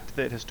fact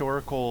that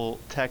historical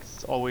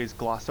texts always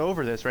gloss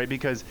over this, right?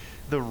 Because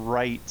the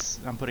rites,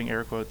 I'm putting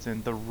air quotes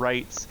in, the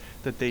rites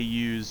that they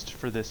used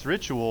for this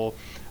ritual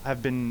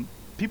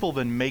people have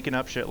been making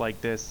up shit like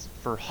this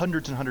for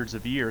hundreds and hundreds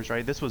of years,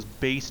 right? This was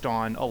based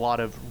on a lot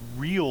of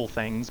real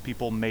things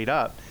people made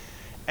up.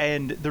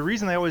 And the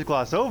reason they always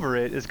gloss over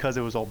it is because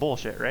it was all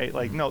bullshit, right?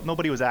 Like,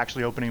 nobody was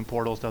actually opening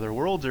portals to other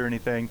worlds or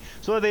anything.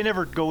 So they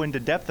never go into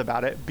depth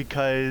about it,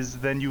 because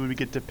then you would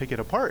get to pick it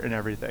apart and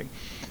everything.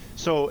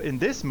 So in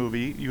this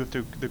movie,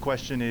 the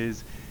question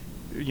is,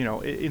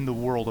 in the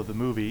world of the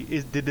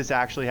movie, did this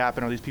actually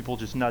happen? Are these people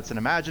just nuts and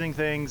imagining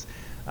things?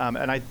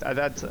 And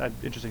that's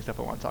interesting stuff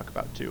I want to talk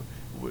about too.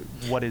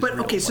 What is? But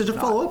real okay, and so to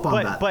what's follow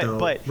not. up on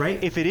but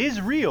right? If it is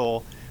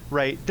real,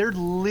 right, they're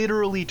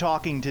literally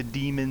talking to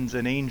demons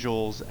and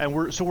angels, and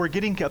we're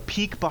getting a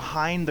peek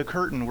behind the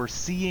curtain. We're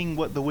seeing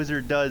what the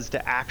wizard does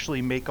to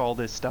actually make all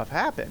this stuff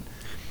happen.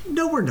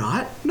 No, we're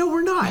not.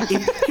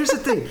 Here's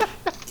the thing.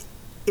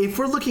 If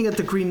we're looking at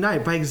the Green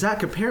Knight, by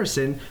exact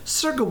comparison,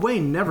 Sir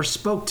Gawain never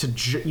spoke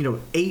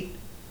to 8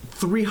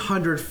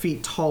 300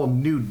 feet tall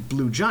nude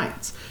blue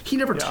giants. He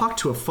never talked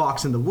to a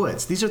fox in the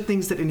woods. These are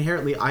things that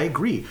inherently, I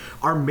agree,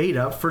 are made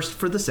up first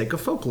for the sake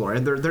of folklore,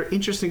 and they're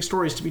interesting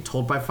stories to be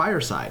told by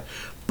fireside.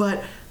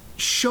 But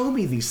show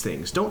me these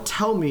things. Don't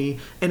tell me.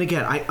 And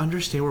again, I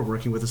understand we're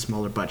working with a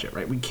smaller budget,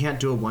 right? We can't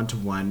do a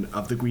 1-to-1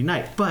 of the Green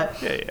Knight, but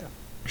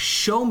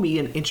show me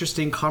an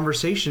interesting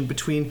conversation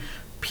between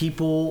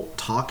people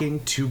talking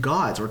to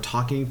gods or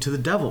talking to the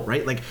devil,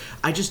 right? Like,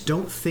 I just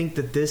don't think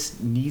that this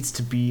needs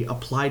to be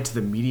applied to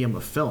the medium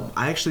of film.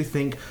 I actually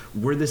think,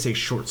 were this a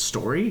short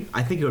story,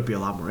 I think it would be a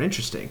lot more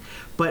interesting.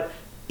 But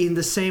in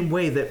the same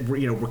way that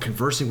we're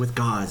conversing with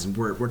gods and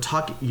we're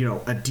talking,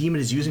 a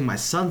demon is using my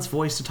son's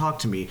voice to talk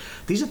to me.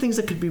 These are things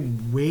that could be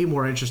way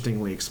more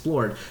interestingly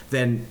explored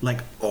than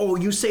like, oh,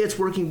 you say it's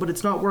working, but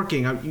it's not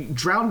working. You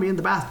drown me in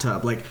the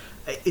bathtub. Like,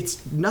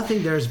 it's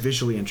nothing there is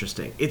visually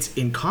interesting. It's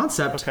in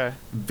concept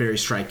very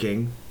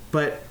striking,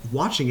 but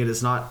watching it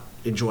is not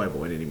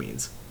enjoyable in any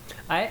means.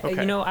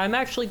 I'm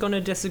actually going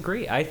to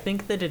disagree. I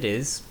think that it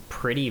is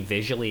pretty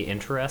visually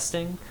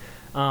interesting.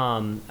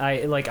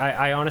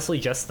 I honestly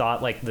just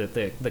thought like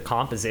the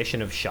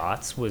composition of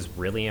shots was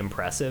really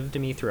impressive to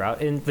me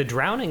throughout. And the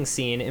drowning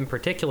scene in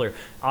particular,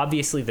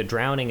 obviously the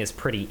drowning is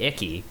pretty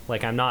icky.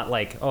 Like, I'm not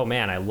like, oh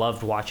man, I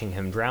loved watching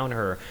him drown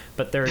her.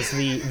 But there's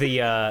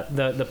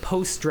the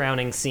post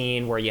drowning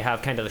scene where you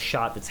have kind of the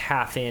shot that's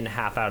half in,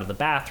 half out of the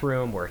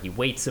bathroom, where he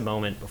waits a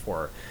moment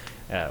before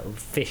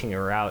fishing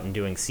her out and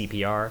doing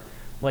CPR.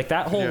 Like,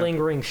 that whole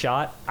lingering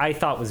shot, I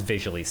thought was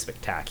visually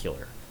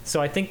spectacular. So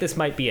I think this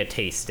might be a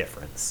taste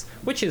difference,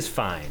 which is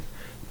fine.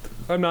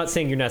 I'm not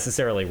saying you're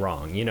necessarily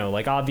wrong.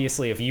 Like,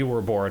 obviously, if you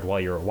were bored while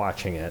you were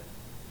watching it,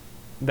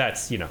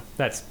 that's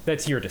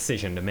your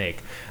decision to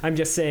make. I'm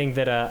just saying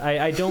that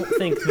I don't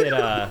think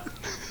that...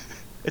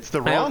 it's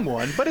the wrong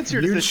one, but it's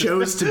your decision. You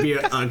chose to be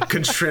a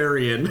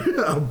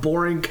contrarian, a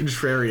boring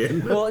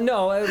contrarian. Well,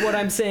 no, what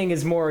I'm saying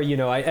is more,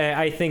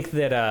 I think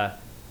that...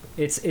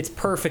 It's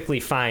perfectly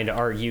fine to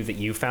argue that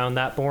you found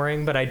that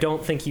boring, but I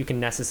don't think you can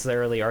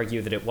necessarily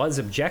argue that it was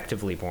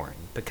objectively boring,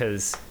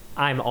 because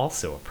I'm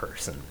also a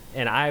person,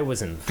 and I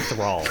was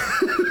enthralled.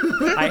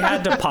 I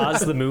had to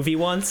pause the movie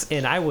once,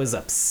 and I was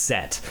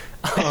upset.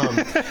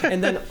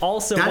 And then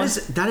also...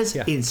 That is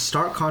in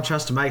stark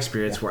contrast to my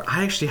experience, where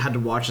I actually had to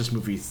watch this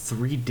movie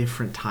 3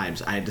 different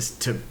times. I had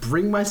to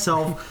bring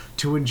myself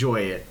to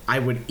enjoy it. I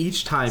would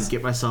each time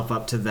get myself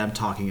up to them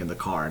talking in the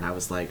car, and I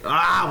was like, we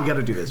got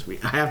to do this.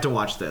 I have to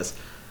watch this.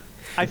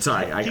 I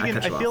cut you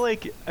off.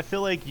 I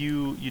feel like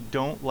you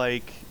don't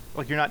like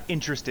you're not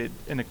interested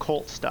in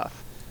occult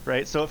stuff.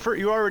 Right, so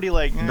you're already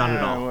like, not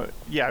at all.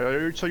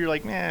 Yeah, so you're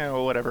like,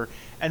 whatever,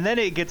 and then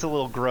it gets a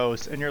little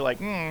gross, and you're like,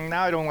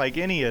 now I don't like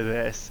any of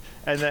this,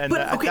 and then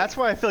that's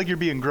why I feel like you're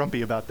being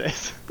grumpy about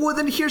this. Well,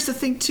 then here's the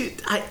thing too.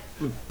 I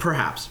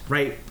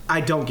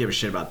don't give a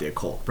shit about the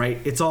occult, right?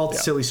 It's all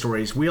silly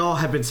stories. We all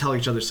have been telling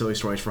each other silly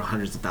stories for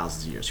hundreds of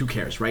thousands of years. Who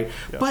cares, right?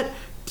 Yeah. But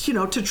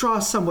to draw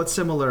a somewhat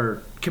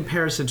similar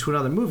comparison to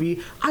another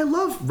movie, I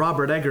love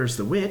Robert Eggers'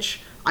 The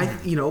Witch.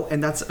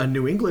 And that's a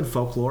New England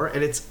folklore,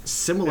 and it's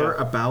similar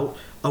about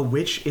a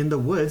witch in the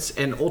woods,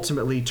 and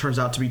ultimately turns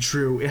out to be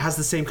true. It has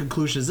the same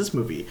conclusion as this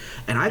movie,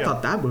 and I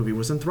thought that movie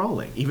was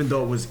enthralling, even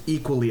though it was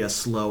equally as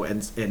slow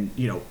and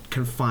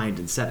confined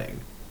in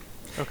setting.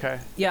 Okay.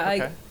 Yeah,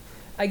 okay.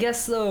 I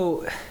guess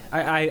though,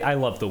 I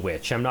love The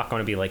Witch. I'm not going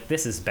to be like,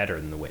 this is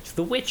better than The Witch.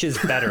 The Witch is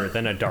better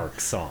than A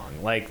Dark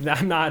Song. Like,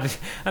 I'm not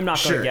going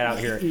to get out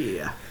here.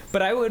 Yeah.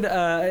 But I would,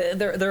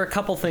 there are a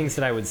couple things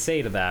that I would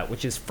say to that,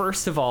 which is,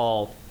 first of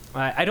all,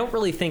 I don't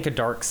really think A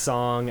Dark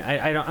Song,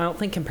 I don't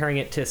think comparing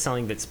it to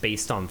something that's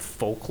based on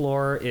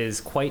folklore is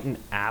quite an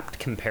apt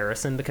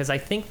comparison, because I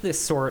think this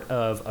sort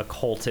of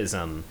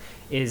occultism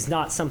is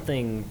not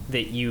something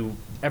that you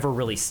ever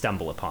really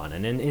stumble upon.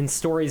 And in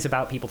stories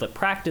about people that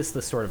practice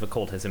this sort of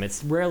occultism,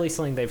 it's rarely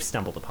something they've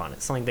stumbled upon.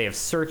 It's something they have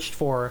searched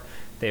for.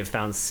 They've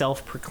found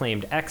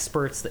self-proclaimed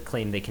experts that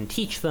claim they can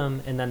teach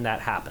them, and then that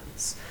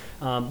happens.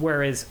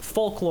 Whereas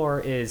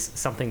folklore is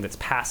something that's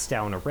passed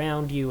down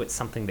around you. It's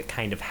something that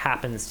kind of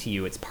happens to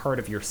you. It's part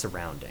of your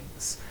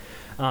surroundings.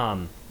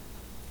 And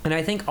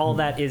I think all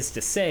that is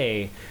to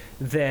say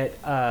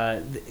that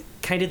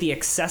kind of the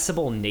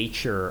accessible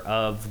nature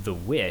of The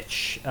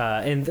Witch,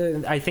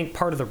 I think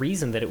part of the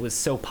reason that it was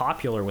so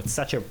popular with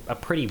such a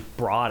pretty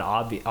broad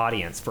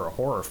audience for a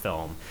horror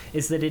film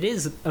is that it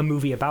is a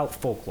movie about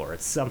folklore.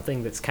 It's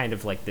something that's kind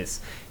of like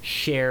this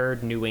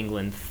shared New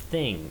England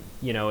thing.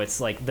 You know, it's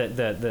like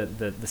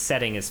the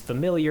setting is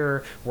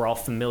familiar. We're all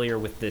familiar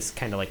with this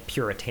kind of like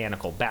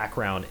puritanical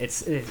background.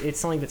 It's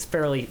something that's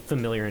fairly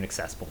familiar and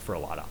accessible for a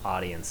lot of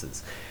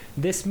audiences.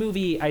 This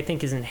movie, I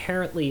think, is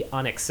inherently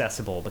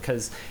unaccessible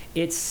because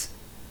it's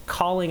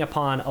calling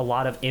upon a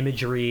lot of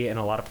imagery and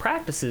a lot of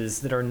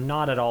practices that are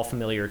not at all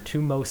familiar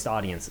to most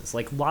audiences.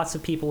 Like, lots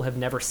of people have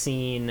never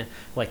seen,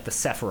 like, the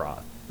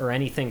Sephiroth or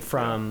anything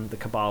from the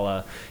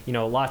Kabbalah. You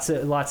know, lots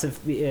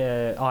of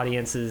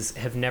audiences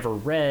have never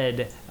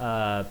read,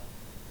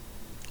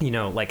 you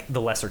know, like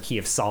the Lesser Key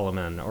of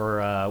Solomon,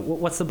 or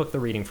what's the book they're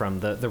reading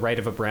from? The Rite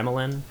of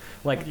Abramelin.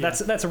 Like,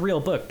 that's a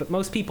real book, but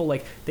most people,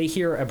 like, they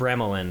hear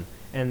Abramelin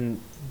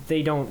and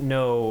they don't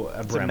know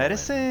Abramelin. It's a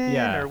medicine,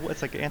 or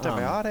what's like an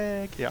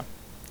antibiotic,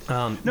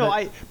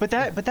 But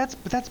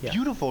that's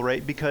beautiful,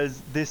 right?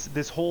 Because there's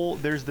this whole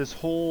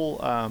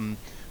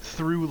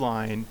through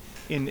line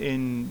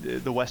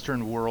in the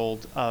Western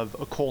world of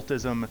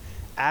occultism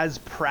as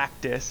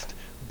practiced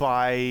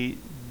by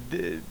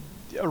the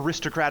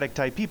aristocratic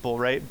type people,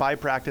 right? By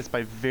practiced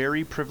by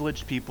very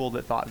privileged people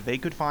that thought they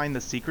could find the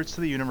secrets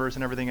to the universe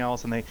and everything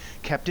else, and they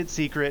kept it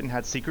secret and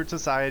had secret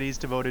societies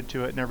devoted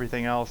to it and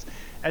everything else.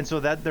 And so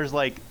that there's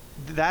like,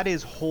 that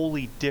is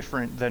wholly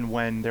different than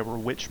when there were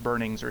witch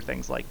burnings or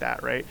things like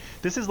that, right?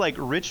 This is like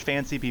rich,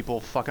 fancy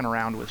people fucking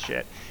around with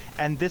shit.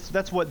 And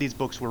that's what these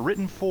books were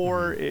written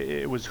for.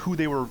 It was who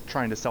they were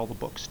trying to sell the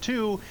books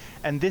to.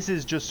 And this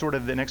is just sort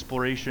of an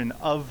exploration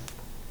of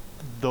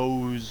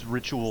those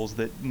rituals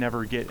that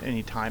never get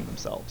any time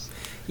themselves.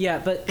 Yeah,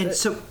 but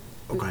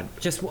go ahead.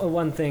 Just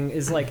one thing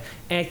is like,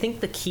 and I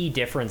think the key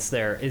difference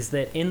there is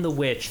that in The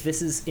Witch,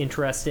 this is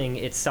interesting.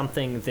 It's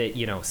something that,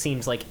 you know,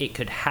 seems like it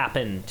could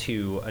happen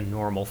to a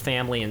normal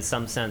family in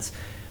some sense,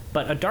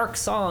 but A Dark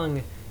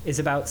Song is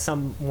about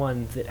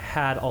someone that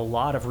had a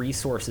lot of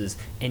resources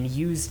and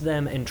used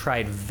them and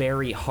tried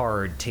very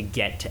hard to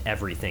get to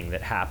everything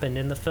that happened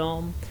in the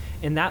film.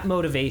 And that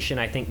motivation,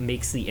 I think,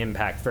 makes the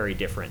impact very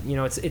different. You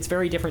know, it's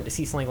very different to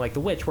see something like The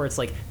Witch, where it's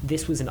like,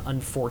 this was an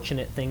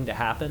unfortunate thing to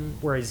happen,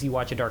 whereas you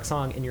watch A Dark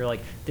Song and you're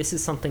like, this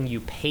is something you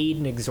paid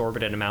an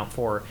exorbitant amount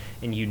for,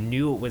 and you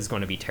knew it was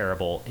going to be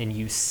terrible, and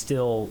you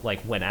still,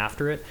 like, went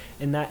after it.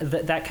 And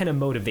that kind of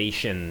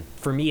motivation,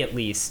 for me at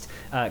least,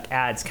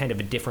 adds kind of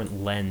a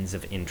different lens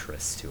of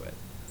interest to it.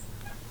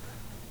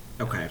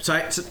 Okay,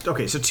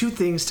 so two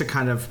things to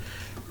kind of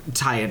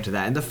tie into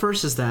that. And the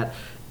first is that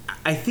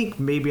I think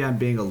maybe I'm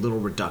being a little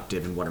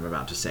reductive in what I'm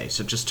about to say,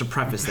 so just to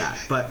preface that.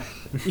 But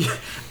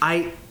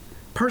I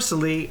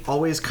personally,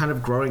 always kind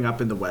of growing up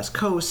in the West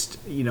Coast,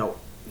 you know,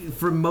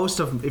 for most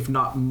of, if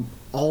not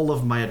all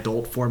of my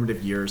adult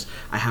formative years,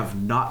 I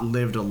have not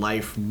lived a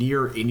life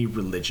near any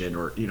religion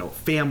or, you know,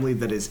 family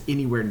that is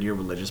anywhere near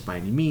religious by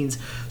any means.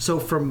 So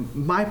from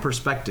my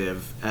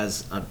perspective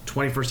as a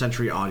 21st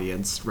century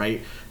audience,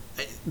 right,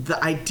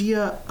 the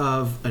idea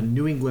of a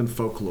New England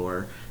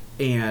folklore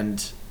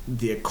and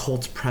the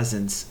occult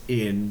presence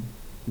in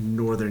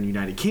northern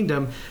United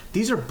Kingdom,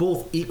 these are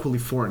both equally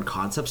foreign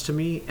concepts to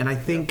me, and I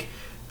think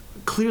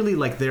clearly,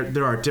 like,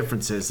 there are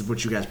differences,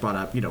 which you guys brought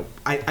up. You know,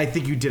 I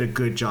think you did a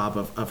good job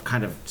of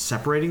kind of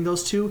separating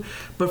those two,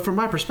 but from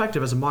my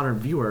perspective as a modern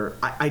viewer,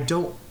 I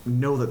don't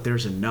know that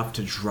there's enough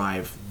to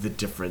drive the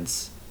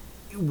difference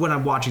when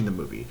I'm watching the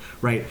movie,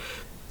 right?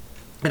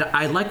 And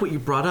I like what you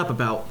brought up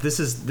about this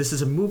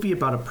is a movie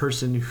about a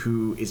person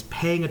who is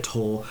paying a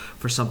toll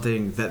for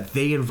something that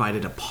they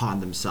invited upon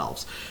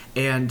themselves.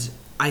 And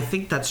I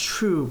think that's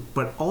true,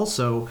 but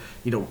also,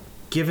 you know,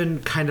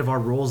 given kind of our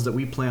roles that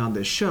we play on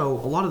this show,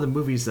 a lot of the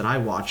movies that I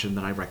watch and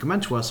that I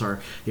recommend to us are,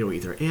 you know,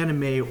 either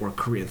anime or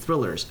Korean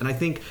thrillers. And I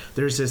think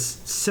there's this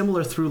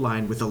similar through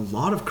line with a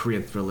lot of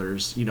Korean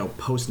thrillers, you know,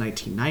 post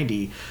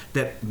 1990,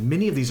 that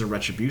many of these are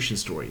retribution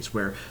stories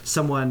where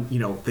someone, you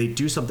know, they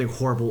do something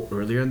horrible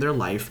earlier in their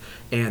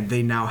life and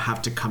they now have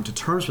to come to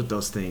terms with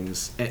those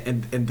things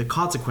and the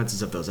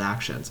consequences of those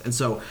actions. And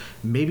so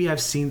maybe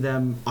I've seen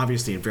them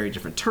obviously in very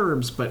different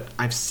terms, but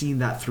I've seen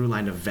that through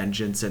line of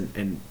vengeance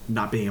and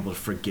not being able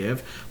to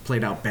forgive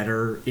played out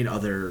better in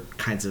other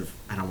kinds of,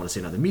 I don't want to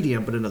say another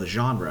medium, but another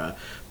genre.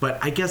 But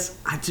I guess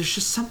there's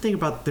just something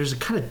about, there's a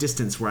kind of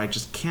distance where I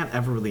just can't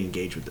ever really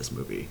engage with this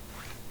movie.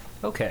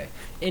 Okay.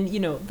 And, you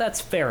know, that's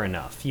fair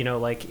enough. You know,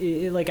 like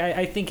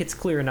I think it's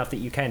clear enough that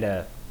you kind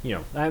of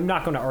I'm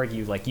not going to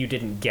argue like you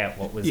didn't get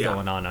what was Yeah.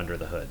 going on under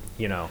the hood,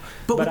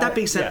 But with that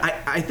being said,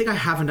 yeah. I think I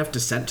have enough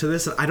dissent to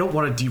this, and I don't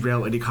want to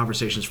derail any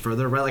conversations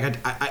further, right? Like,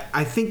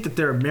 I think that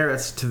there are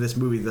merits to this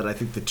movie that I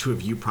think the two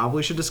of you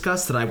probably should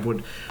discuss, that I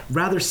would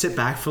rather sit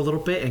back for a little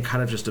bit and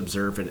kind of just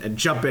observe and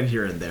jump in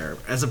here and there,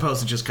 as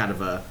opposed to just kind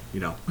of a,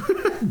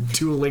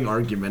 dueling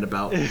argument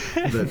about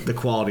the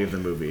quality of the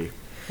movie.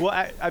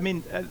 Well, I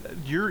mean,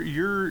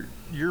 your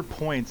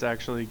points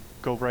actually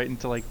go right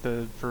into like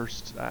the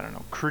first, I don't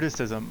know,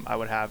 criticism I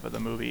would have of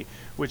the movie,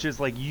 which is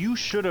like you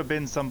should have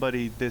been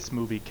somebody this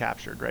movie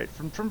captured, right?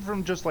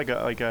 From just like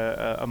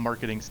a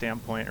marketing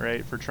standpoint,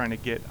 right? For trying to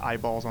get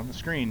eyeballs on the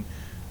screen,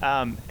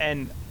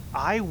 and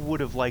I would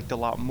have liked a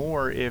lot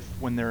more if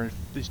when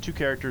these two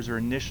characters are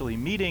initially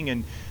meeting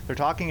and they're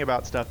talking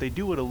about stuff, they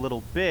do it a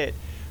little bit,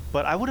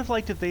 but I would have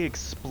liked if they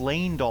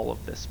explained all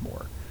of this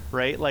more.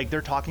 Right? Like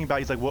they're talking about,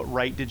 he's like, what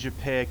right did you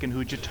pick and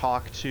who'd you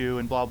talk to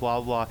and blah, blah,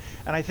 blah.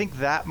 And I think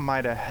that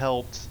might have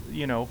helped,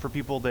 for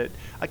people that,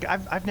 like,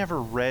 I've never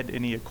read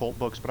any occult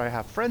books, but I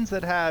have friends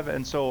that have.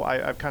 And so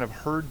I've kind of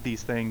heard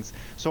these things.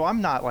 So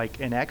I'm not like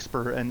an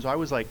expert. And so I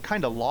was like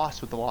kind of lost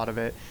with a lot of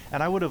it.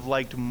 And I would have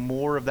liked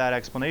more of that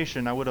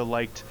explanation. I would have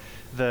liked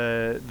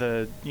I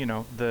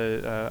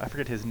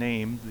forget his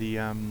name,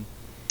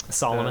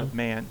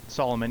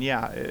 Solomon,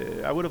 yeah.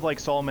 I would have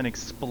liked Solomon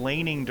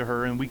explaining to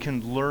her, and we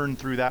can learn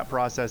through that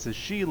process as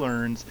she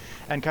learns,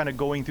 and kind of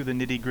going through the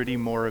nitty-gritty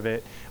more of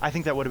it. I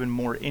think that would have been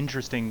more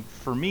interesting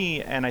for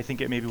me, and I think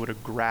it maybe would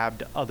have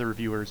grabbed other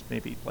viewers,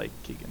 maybe like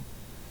Keegan.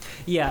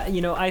 Yeah,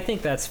 I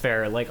think that's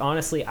fair. Like,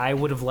 honestly, I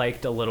would have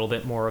liked a little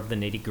bit more of the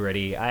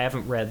nitty-gritty. I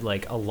haven't read,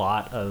 like, a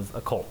lot of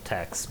occult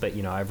texts, but,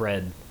 I've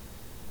read...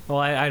 Well,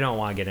 I don't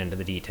want to get into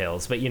the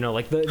details, but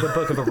like the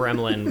Book of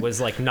Abramelin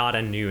was like not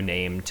a new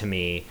name to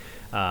me.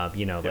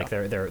 Like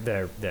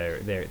they're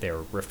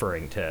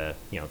referring to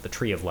the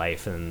Tree of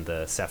Life and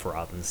the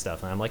Sephiroth and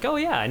stuff, and I'm like, oh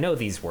yeah, I know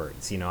these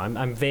words.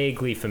 I'm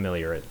vaguely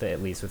familiar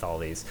at least with all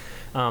these,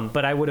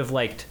 but I would have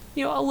liked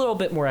a little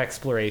bit more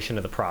exploration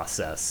of the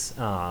process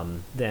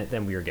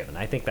than we were given.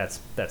 I think that's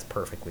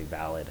perfectly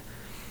valid.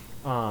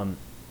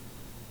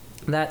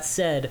 That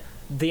said,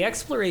 the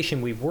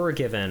exploration we were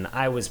given,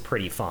 I was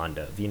pretty fond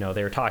of.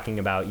 They were talking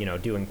about,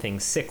 doing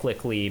things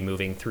cyclically,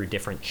 moving through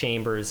different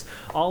chambers,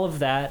 all of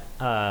that.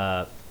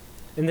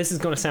 And this is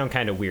going to sound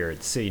kind of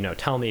weird, so,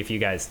 tell me if you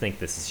guys think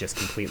this is just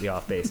completely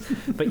off base.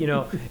 But,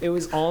 it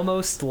was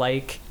almost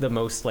like the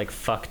most, like,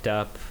 fucked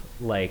up,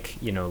 like,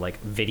 like,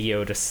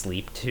 video to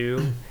sleep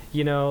to.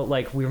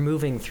 Like we're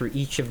moving through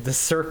each of the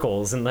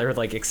circles and they're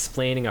like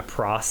explaining a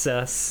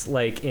process,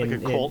 like in like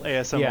a cult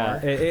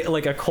ASMR. Yeah,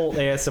 like a cult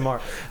ASMR.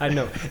 I don't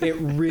know. It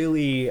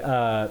really,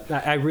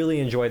 I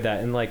really enjoyed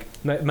that. And like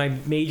my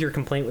major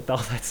complaint with all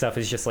that stuff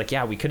is just like,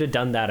 yeah, we could have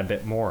done that a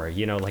bit more.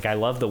 Like I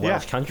love the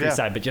Welsh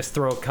countryside, but just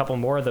throw a couple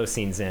more of those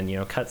scenes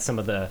in. Cut some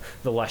of the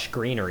lush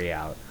greenery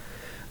out.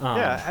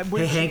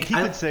 Hey Hank, he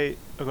would say,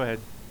 oh, go ahead.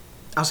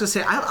 I was gonna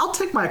say I'll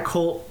take my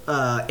occult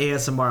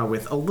ASMR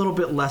with a little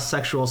bit less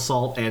sexual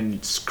assault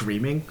and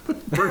screaming,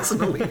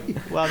 personally.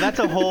 Well, that's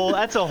a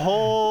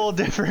whole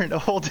different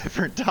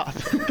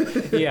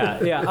topic.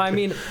 Yeah. I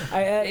mean,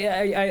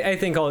 I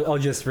think I'll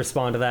just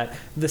respond to that.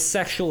 The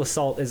sexual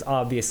assault is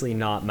obviously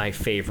not my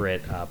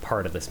favorite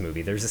part of this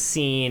movie. There's a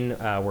scene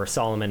where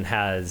Solomon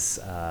has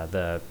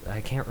I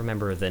can't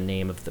remember the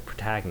name of the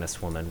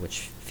protagonist woman,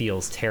 which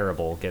feels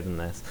terrible given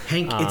this.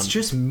 Hank, it's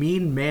just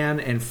Mean Man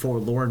and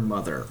Forlorn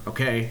Mother,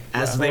 okay?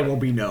 As they will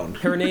be known.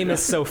 Her name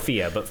is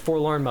Sophia, but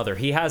Forlorn Mother.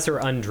 He has her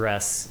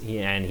undress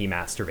and he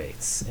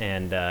masturbates,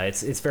 and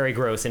it's very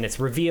gross. And it's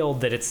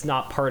revealed that it's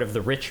not part of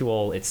the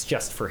ritual; it's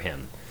just for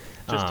him.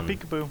 Just a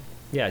peekaboo.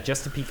 Yeah,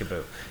 just a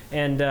peekaboo,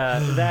 and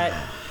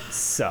that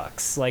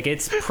sucks. Like,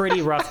 it's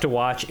pretty rough to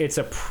watch. It's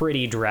a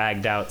pretty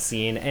dragged out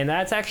scene, and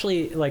that's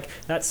actually like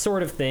that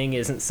sort of thing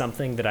isn't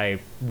something that I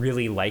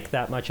really like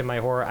that much in my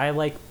horror. I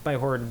like my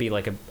horror to be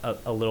like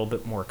a little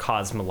bit more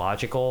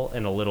cosmological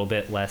and a little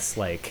bit less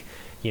like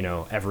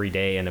every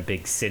day in a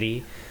big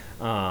city.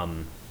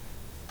 So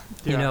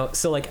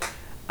like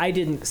I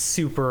didn't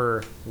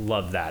super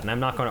love that, and I'm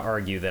not going to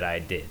argue that I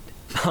did.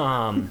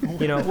 And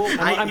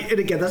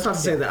again, that's not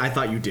to say that I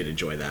thought you did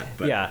enjoy that.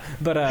 But. Yeah,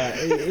 but I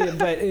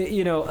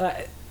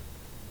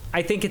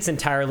think it's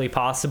entirely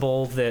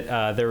possible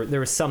that there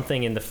was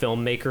something in the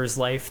filmmaker's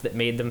life that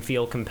made them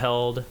feel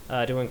compelled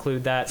to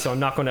include that. So I'm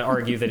not going to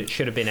argue that it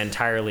should have been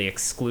entirely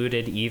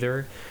excluded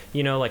either.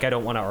 Like I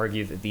don't want to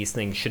argue that these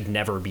things should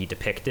never be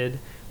depicted.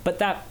 But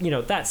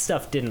that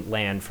stuff didn't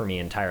land for me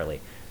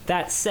entirely.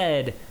 That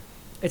said,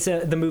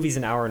 the movie's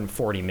an hour and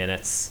 40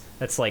 minutes.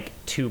 That's like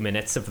 2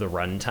 minutes of the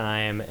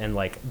runtime, and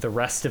like the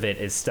rest of it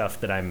is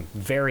stuff that I'm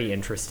very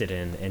interested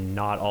in and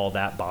not all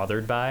that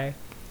bothered by.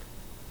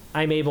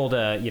 I'm able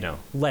to,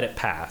 let it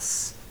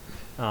pass.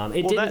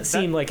 It didn't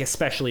seem like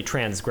especially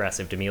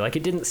transgressive to me. Like,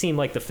 it didn't seem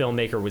like the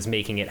filmmaker was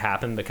making it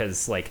happen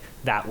because like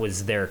that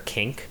was their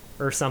kink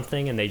or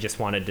something, and they just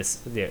wanted to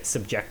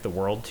subject the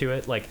world to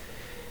it. Like,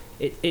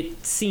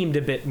 it seemed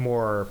a bit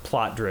more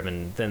plot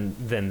driven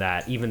than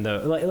that, even though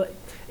like,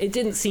 it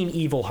didn't seem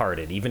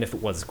evil-hearted, even if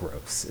it was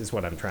gross, is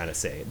what I'm trying to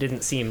say. It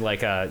didn't seem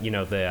like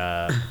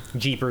the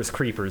Jeepers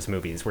Creepers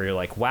movies where you're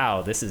like,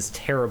 wow, this is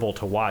terrible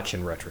to watch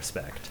in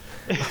retrospect.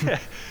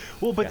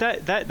 Well, but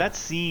that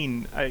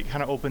scene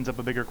kind of opens up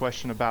a bigger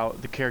question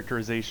about the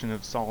characterization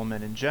of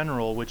Solomon in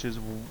general, which is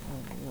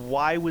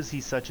why was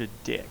he such a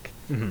dick?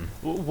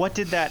 Mm-hmm. What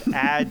did that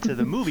add to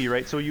the movie,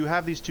 right? So you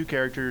have these two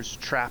characters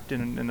trapped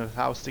in a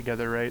house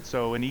together, right?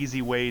 So an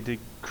easy way to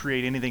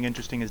create anything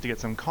interesting is to get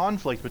some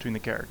conflict between the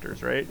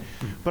characters, right?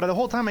 Mm-hmm. But the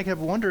whole time I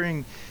kept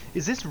wondering,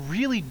 is this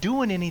really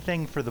doing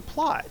anything for the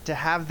plot to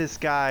have this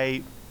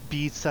guy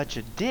be such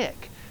a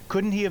dick?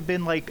 Couldn't he have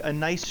been like a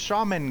nice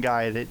shaman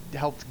guy that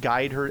helped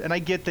guide her? And I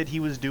get that he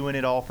was doing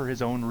it all for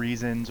his own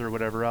reasons or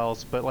whatever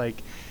else, but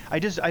like I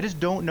just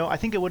don't know. I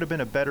think it would have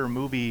been a better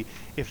movie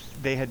if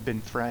they had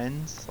been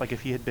friends, like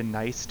if he had been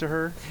nice to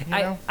her. You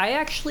know? I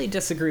actually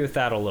disagree with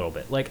that a little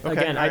bit. Like, okay,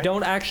 again, right. I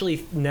don't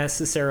actually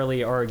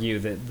necessarily argue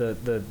that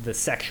the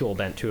sexual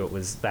bent to it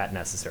was that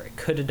necessary.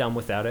 Could have done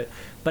without it.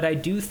 But I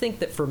do think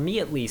that for me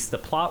at least, the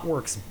plot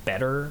works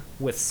better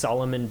with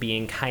Solomon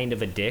being kind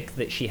of a dick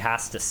that she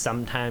has to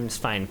sometimes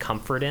find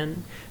comfort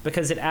in,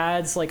 because it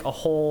adds like a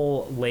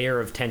whole layer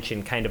of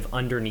tension kind of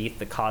underneath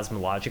the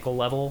cosmological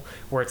level,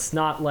 where it's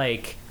not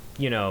like,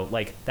 you know,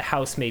 like the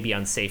house may be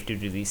unsafe due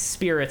to these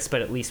spirits,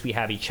 but at least we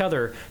have each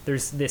other.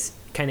 There's this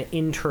kind of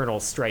internal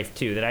strife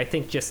too that I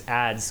think just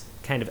adds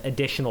kind of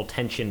additional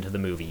tension to the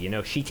movie. You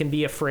know, she can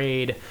be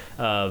afraid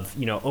of,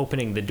 you know,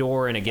 opening the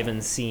door in a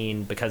given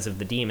scene because of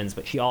the demons,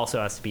 but she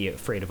also has to be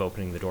afraid of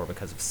opening the door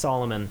because of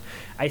Solomon.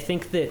 I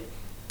think that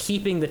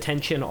keeping the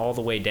tension all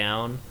the way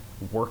down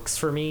works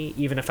for me,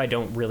 even if I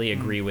don't really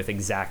agree with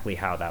exactly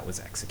how that was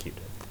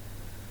executed.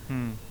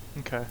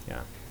 Okay.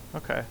 Yeah.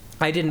 Okay.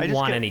 I didn't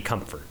want any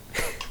comfort.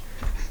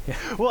 Yeah.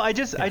 Well, I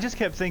just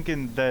kept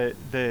thinking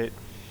that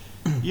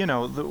you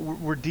know,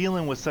 we're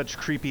dealing with such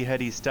creepy,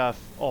 heady stuff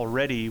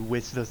already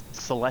with the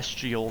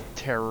celestial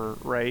terror,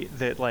 right?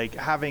 That like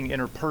having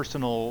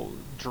interpersonal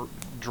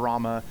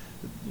drama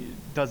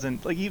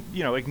doesn't, like, you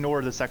know,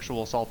 ignore the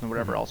sexual assault and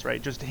whatever else,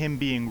 right? Just him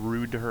being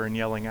rude to her and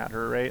yelling at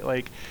her, right?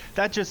 Like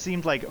that just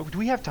seemed like, oh, do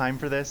we have time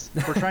for this?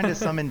 We're trying to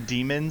summon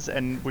demons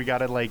and we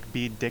gotta like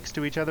be dicks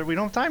to each other. We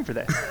don't have time for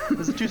this.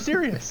 This is too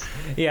serious.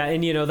 Yeah,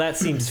 and you know that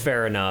seems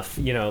fair enough.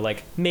 You know,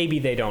 like maybe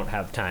they don't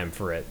have time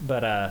for it,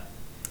 but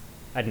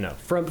I don't know.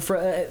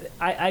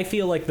 I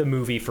feel like the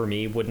movie for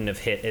me wouldn't have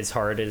hit as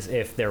hard as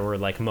if there were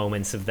like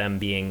moments of them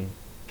being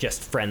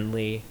just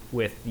friendly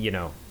with, you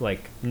know,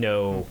 like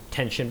no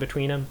tension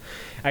between them.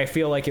 I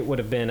feel like it would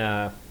have been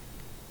a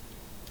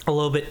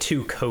little bit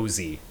too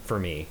cozy for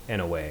me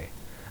in a way.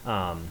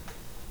 But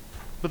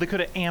they could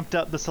have amped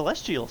up the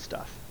celestial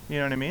stuff. You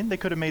know what I mean? They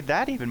could have made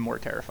that even more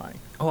terrifying.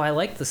 Oh, I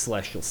liked the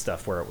celestial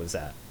stuff where it was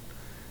at.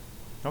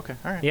 Okay,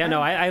 all right. Yeah, all no,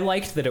 right. I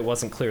liked that it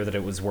wasn't clear that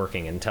it was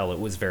working until it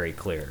was very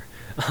clear.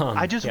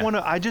 I just want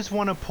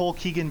to pull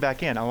Keegan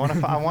back in. I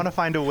want to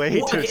find a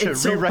way to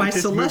so rewrite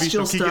this movie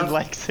so celestial Keegan stuff-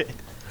 likes it.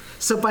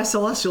 So by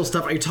celestial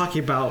stuff, are you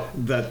talking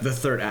about the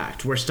third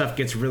act where stuff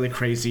gets really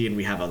crazy and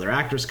we have other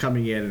actors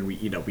coming in and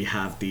we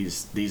have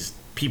these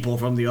people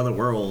from the other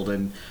world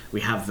and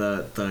we have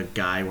the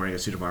guy wearing a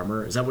suit of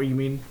armor? Is that what you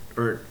mean?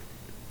 Or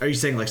are you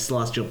saying like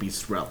celestial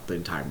beasts throughout the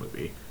entire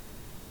movie?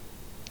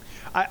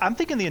 I'm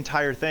thinking the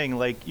entire thing,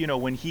 like, you know,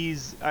 when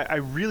I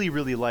really,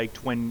 really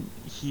liked when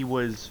he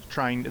was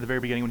trying, at the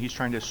very beginning, when he's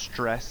trying to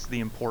stress the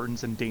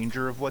importance and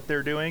danger of what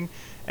they're doing.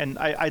 And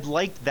I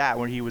liked that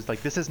when he was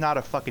like, this is not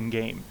a fucking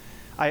game.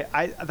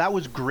 That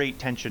was great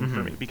tension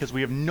for me because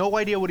we have no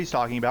idea what he's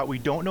talking about. We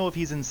don't know if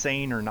he's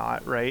insane or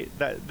not, right?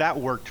 That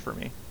worked for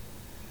me.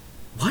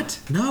 What?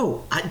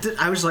 No.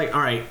 I was like,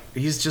 all right,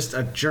 he's just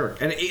a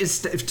jerk. And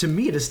to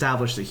me, it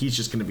established that he's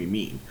just going to be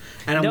mean.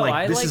 And I'm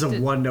like, this is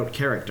a one-note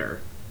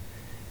character.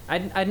 I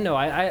don't know.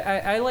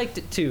 I liked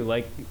it too.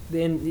 Like,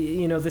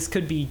 you know, this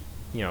could be,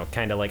 you know,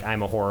 kind of like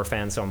I'm a horror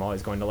fan, so I'm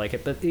always going to like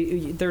it. But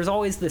there's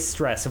always this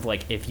stress of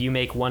like, if you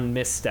make one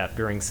misstep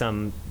during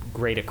some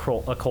great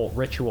occult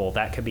ritual,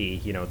 that could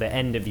be, you know, the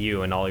end of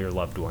you and all your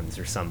loved ones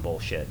or some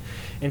bullshit.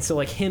 And so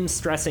like him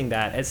stressing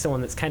that as someone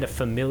that's kind of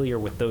familiar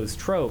with those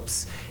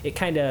tropes, it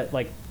kind of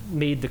like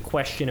made the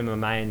question in my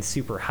mind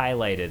super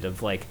highlighted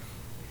of like,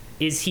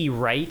 is he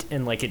right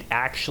and like it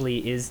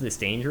actually is this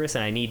dangerous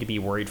and I need to be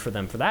worried for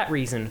them for that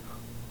reason,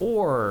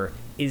 or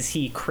is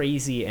he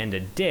crazy and a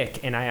dick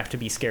and I have to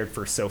be scared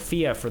for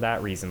Sophia for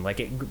that reason? Like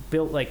it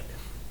built like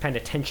kind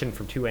of tension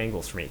from two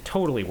angles for me. It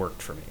totally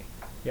worked for me.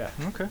 Yeah.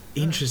 Okay.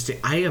 Interesting.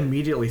 I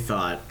immediately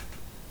thought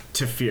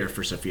to fear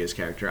for Sophia's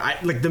character.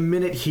 Like the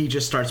minute he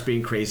just starts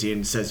being crazy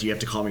and says you have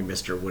to call me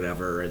Mr.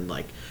 Whatever, and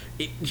like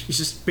it's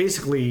just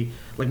basically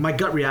like my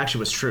gut reaction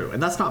was true,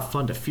 and that's not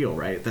fun to feel,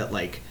 right? That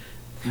like.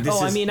 I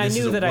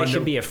knew that I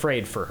should be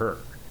afraid for her,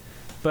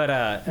 but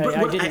I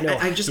didn't know.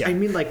 I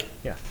mean, like,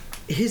 yeah.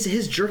 his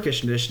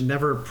jerkishness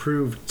never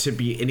proved to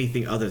be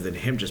anything other than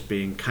him just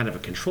being kind of a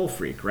control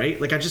freak, right?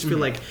 Like I just feel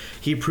like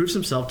he proves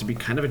himself to be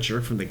kind of a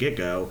jerk from the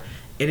get-go.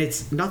 And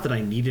it's not that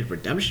I needed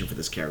redemption for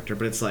this character,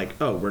 but it's like,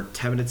 oh, we're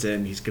 10 minutes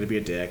in, he's going to be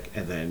a dick,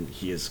 and then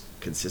he is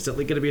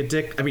consistently going to be a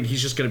dick. I mean,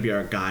 he's just going to be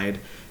our guide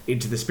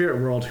into the spirit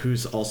world,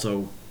 who's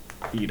also,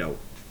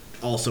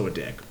 also a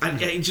dick. I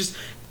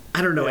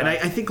don't know. Yeah. And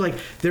I think, like,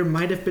 there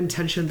might have been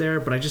tension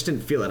there, but I just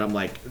didn't feel it. I'm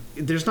like,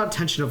 there's not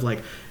tension of,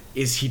 like,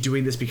 is he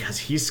doing this because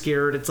he's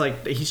scared? It's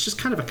like, he's just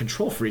kind of a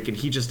control freak, and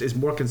he just is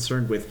more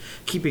concerned with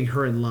keeping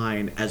her in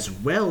line as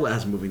well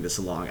as moving this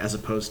along, as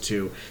opposed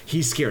to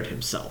he's scared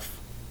himself.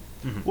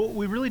 Mm-hmm. Well,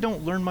 we really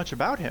don't learn much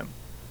about him,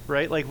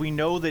 right? Like, we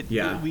know that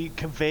we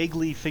can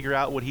vaguely figure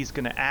out what he's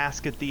going to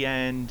ask at the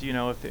end,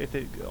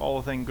 if all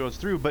the thing goes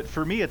through. But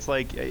for me, it's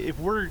like, if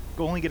we're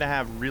only going to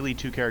have really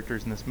two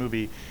characters in this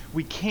movie,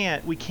 we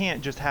can't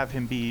just have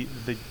him be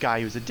the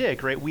guy who's a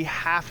dick, right? We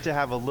have to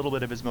have a little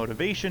bit of his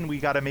motivation. We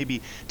got to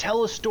maybe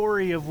tell a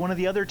story of one of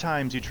the other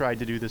times you tried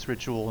to do this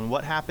ritual and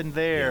what happened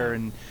there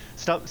and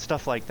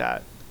stuff like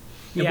that.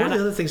 And one of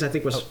the other things I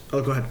think was...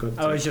 Oh, go ahead.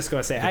 I was just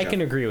going to say, I can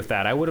agree with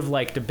that. I would have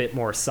liked a bit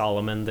more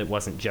Solomon that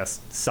wasn't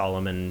just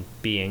Solomon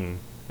being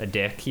a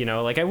dick,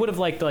 Like, I would have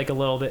liked, like, a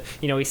little bit...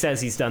 he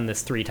says he's done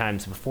this 3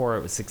 times before.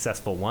 It was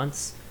successful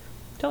once.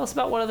 Tell us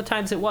about one of the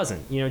times it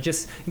wasn't.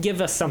 Just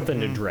give us something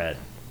to dread,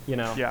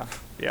 Yeah.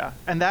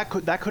 And that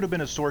could have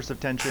been a source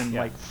of tension,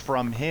 like,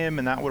 from him,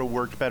 and that would have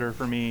worked better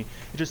for me.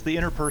 Just the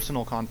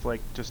interpersonal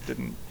conflict just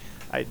didn't...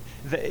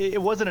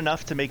 It wasn't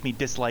enough to make me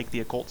dislike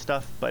the occult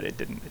stuff, but it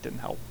didn't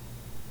help.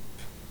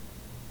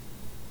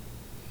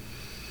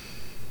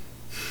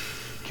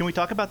 Can we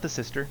talk about the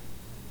sister?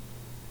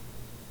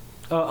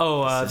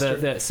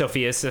 The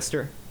Sophia's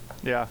sister.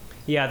 Yeah.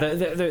 Yeah,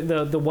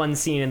 the one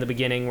scene in the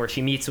beginning where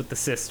she meets with the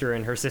sister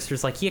and her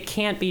sister's like, "You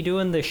can't be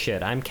doing this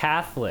shit. I'm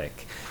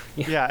Catholic."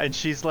 Yeah, and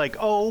she's like,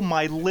 "Oh,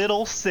 my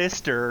little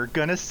sister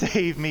gonna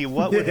save me."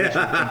 What would Richard think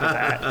of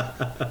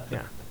that?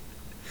 Yeah.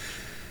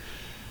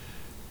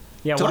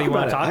 Yeah, what do you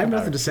want to talk about? I have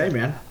nothing to say,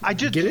 man.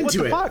 Get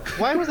into it. Fuck?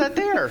 Why was that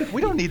there?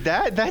 We don't need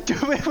that.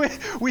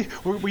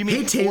 We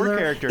meet Taylor, 4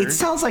 characters. It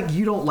sounds like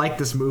you don't like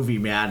this movie,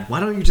 man.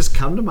 Why don't you just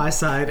come to my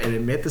side and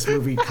admit this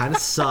movie kind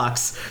of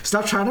sucks?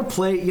 Stop trying to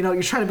play.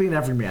 You're trying to be an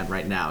everyman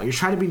right now. You're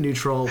trying to be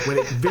neutral when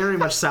it very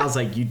much sounds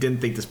like you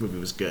didn't think this movie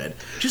was good.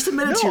 Just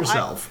admit it to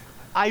yourself.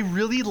 I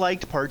really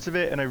liked parts of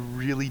it, and I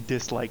really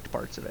disliked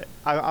parts of it.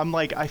 I'm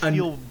like, I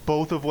feel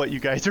both of what you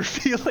guys are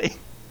feeling.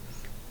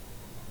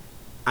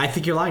 I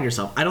think you're lying to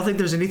yourself. I don't think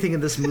there's anything in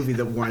this movie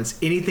that warrants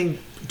anything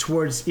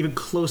towards even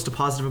close to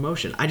positive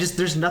emotion.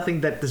 There's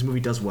nothing that this movie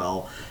does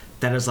well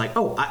that is like,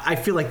 oh, I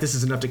feel like this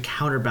is enough to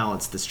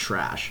counterbalance this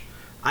trash.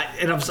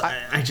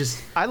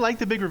 I like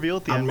the big reveal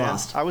at the end, man.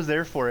 Lost. I was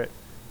there for it.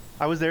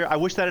 I was there. I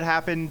wish that had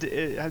happened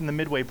in the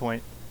midway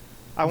point.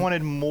 I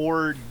wanted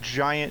more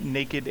giant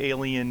naked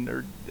alien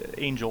or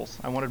angels.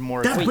 I wanted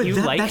more. That's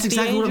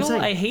exactly what I'm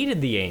saying. I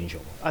hated the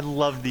angel. I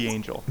loved the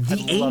angel.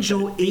 The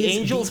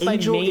angel's my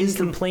main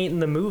complaint in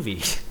the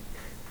movie.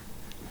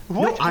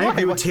 What? No, I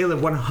agree with Taylor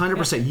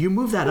 100%. You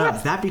move that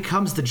up, that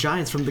becomes the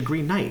giants from the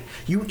Green Knight.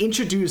 You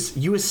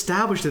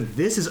establish that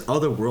this is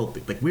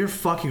otherworldly. Like, we're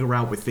fucking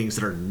around with things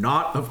that are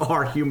not of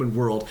our human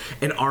world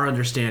and our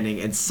understanding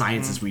and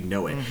science as we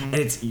know it. And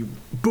it's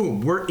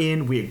boom, we're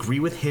in. We agree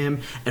with him,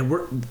 and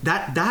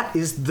that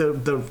is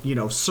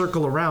the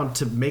circle around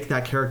to make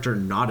that character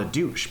not a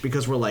douche,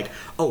 because we're like,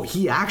 oh,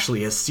 he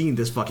actually has seen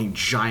this fucking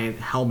giant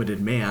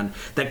helmeted man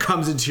that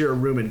comes into your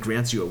room and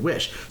grants you a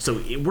wish. So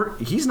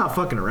he's not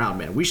fucking around,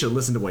 man. We should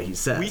listen to what he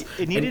says.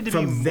 It needed to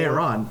be more... there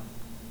on.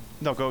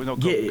 No, go.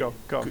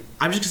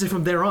 I'm just gonna say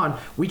from there on,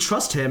 we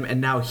trust him,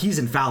 and now he's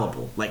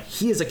infallible. Like,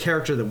 he is a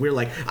character that we're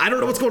like, I don't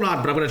know what's going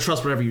on, but I'm gonna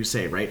trust whatever you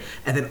say, right?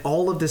 And then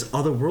all of this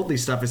otherworldly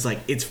stuff is like,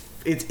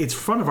 it's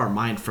front of our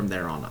mind from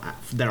there on.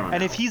 And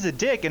out. If he's a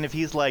dick, and if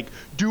he's like,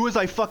 do as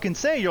I fucking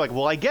say, you're like,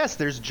 well, I guess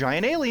there's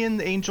giant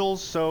alien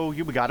angels, so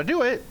we gotta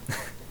do it.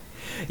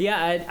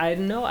 Yeah,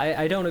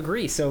 I don't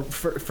agree. So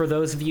for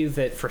those of you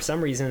that for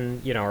some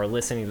reason are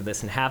listening to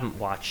this and haven't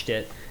watched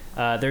it,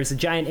 there's a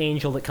giant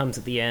angel that comes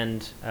at the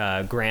end,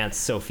 grants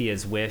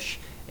Sophia's wish,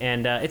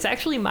 and it's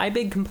actually my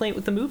big complaint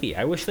with the movie.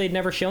 I wish they'd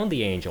never shown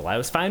the angel. I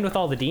was fine with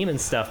all the demon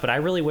stuff, but I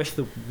really wish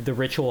the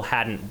ritual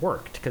hadn't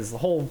worked, because the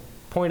whole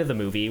point of the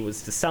movie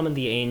was to summon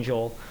the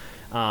angel.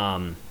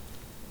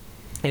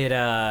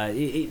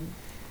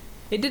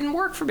 It didn't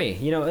work for me.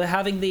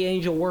 Having the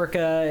angel work,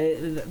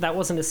 that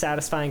wasn't a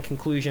satisfying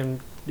conclusion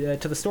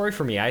to the story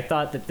for me. I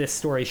thought that this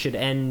story should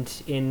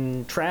end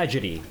in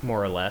tragedy,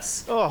 more or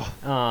less. Oh.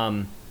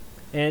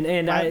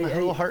 And my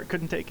little heart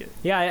couldn't take it.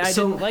 Yeah, I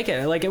didn't like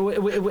it. Like,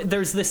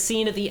 there's this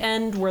scene at the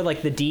end where,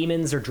 like, the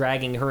demons are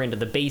dragging her into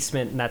the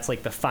basement, and that's,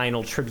 like, the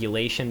final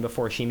tribulation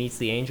before she meets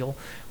the angel.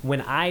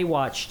 When I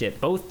watched it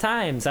both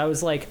times, I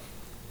was like,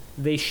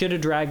 they should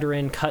have dragged her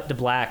in, cut to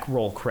black,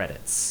 roll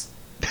credits.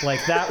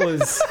 Like that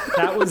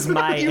was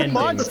my You ending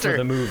monster. for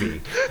the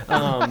movie.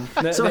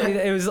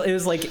 It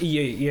was like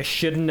you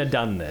shouldn't have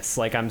done this.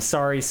 Like, I'm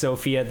sorry,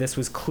 Sophia, this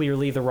was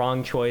clearly the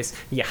wrong choice.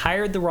 You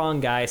hired the wrong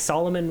guy.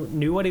 Solomon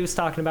knew what he was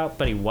talking about,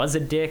 but he was a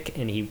dick,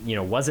 and he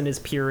wasn't as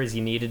pure as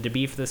he needed to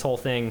be for this whole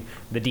thing.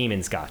 The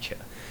demons gotcha.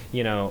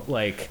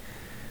 Like.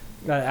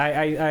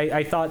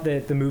 I thought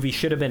that the movie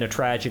should have been a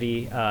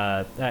tragedy.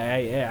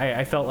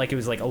 I felt like it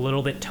was like a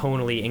little bit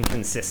tonally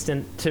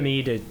inconsistent to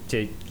me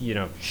to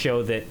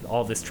show that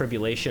all this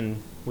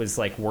tribulation was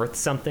like worth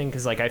something,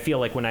 because like I feel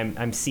like when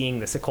I'm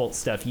seeing this occult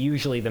stuff,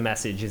 usually the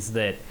message is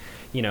that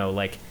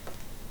like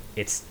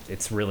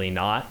it's really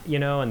not,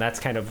 and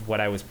that's kind of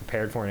what I was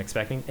prepared for and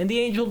expecting. And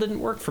the angel didn't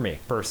work for me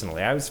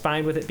personally. I was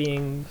fine with it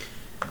being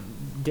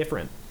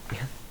different.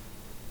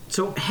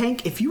 So,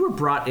 Hank, if you were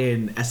brought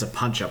in as a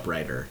punch-up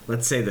writer,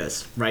 let's say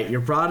this, right? You're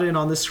brought in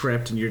on the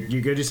script, and you're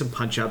going to do some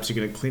punch-ups, you're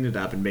going to clean it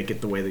up and make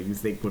it the way that you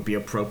think would be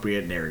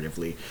appropriate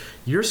narratively.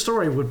 Your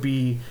story would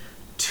be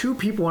two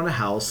people in a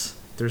house,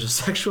 there's a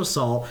sexual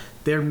assault,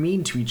 they're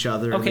mean to each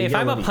other. Okay, if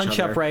I'm a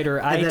punch-up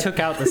writer, I took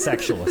out the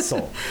sexual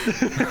assault.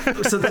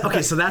 So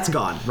that's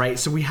gone, right?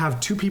 So we have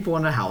two people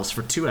in a house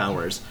for 2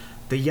 hours,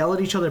 they yell at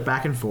each other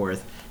back and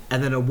forth,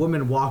 and then a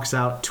woman walks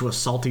out to a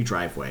salty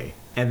driveway.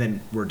 And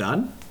then we're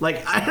done.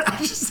 Like I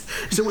just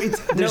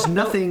there's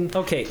nothing.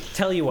 Okay,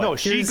 tell you what. No,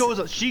 she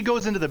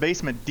goes into the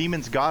basement.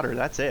 Demons got her.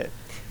 That's it.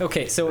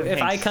 Okay, so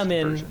if I come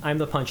in, version. I'm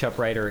the punch-up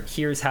writer.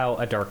 Here's how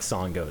a dark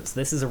song goes.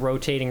 This is a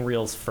rotating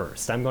reels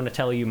first. I'm going to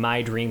tell you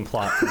my dream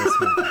plot for this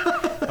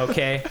movie.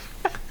 Okay,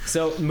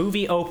 so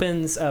movie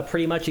opens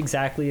pretty much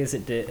exactly as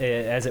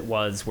it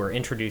was. We're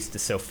introduced to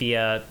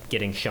Sophia,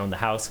 getting shown the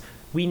house.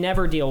 We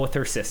never deal with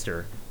her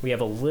sister. We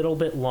have a little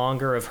bit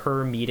longer of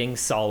her meeting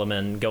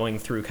Solomon, going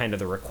through kind of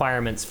the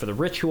requirements for the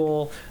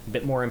ritual, a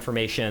bit more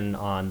information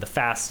on the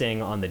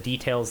fasting, on the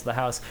details of the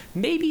house,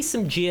 maybe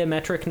some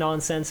geometric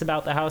nonsense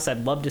about the house.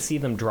 I'd love to see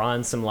them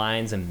drawing some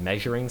lines and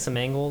measuring some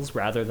angles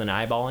rather than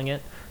eyeballing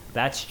it.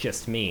 That's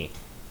just me.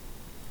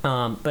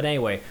 But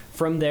anyway,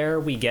 from there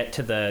we get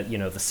to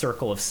the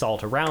circle of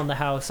salt around the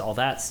house, all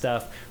that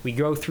stuff. We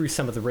go through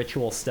some of the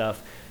ritual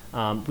stuff.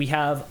 We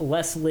have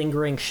less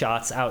lingering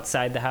shots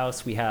outside the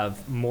house. We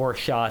have more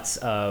shots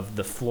of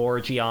the floor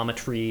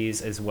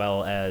geometries, as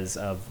well as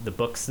of the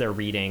books they're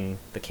reading,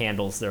 the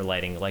candles they're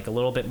lighting, like a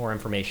little bit more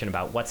information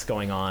about what's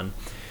going on.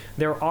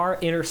 There are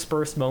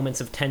interspersed moments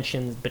of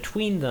tension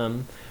between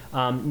them,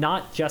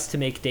 not just to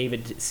make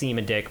David seem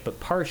a dick,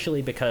 but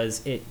partially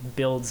because it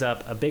builds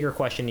up a bigger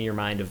question in your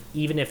mind of,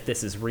 even if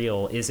this is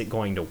real, is it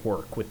going to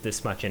work with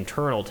this much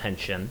internal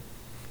tension?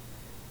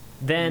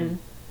 Then...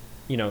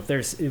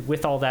 there's,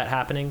 with all that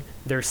happening,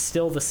 there's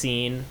still the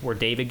scene where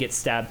David gets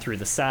stabbed through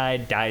the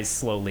side, dies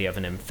slowly of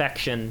an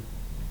infection.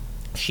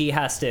 She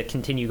has to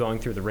continue going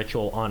through the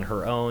ritual on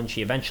her own.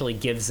 She eventually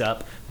gives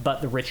up,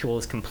 but the ritual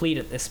is complete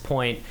at this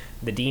point.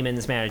 The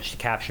demons manage to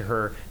capture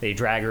her. They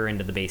drag her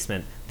into the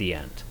basement. The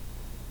end.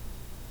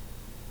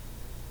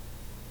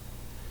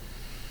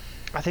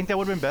 I think that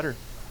would have been better.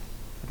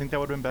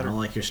 I don't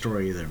like your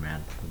story either,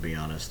 man, to be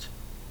honest.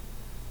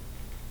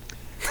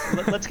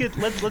 Let's get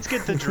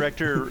the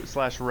director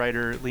 /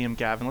 writer Liam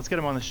Gavin. Let's get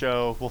him on the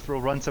show.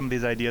 We'll run some of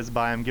these ideas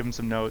by him, give him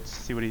some notes,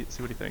 see what he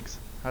thinks.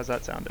 How's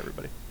that sound,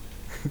 everybody?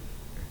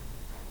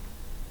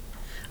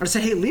 I'd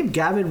say, hey, Liam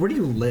Gavin, where do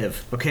you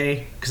live?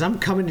 Okay, because I'm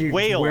coming to you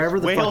wherever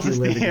the fuck you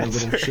live in your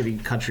little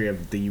shitty country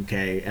of the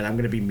UK, and I'm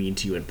gonna be mean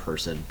to you in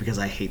person because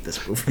I hate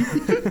this movie.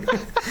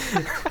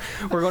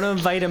 We're gonna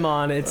invite him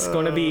on. It's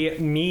gonna be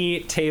me,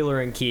 Taylor,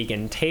 and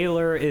Keegan.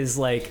 Taylor is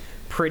like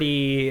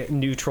pretty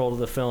neutral to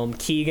the film.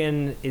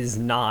 Keegan is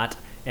not,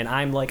 and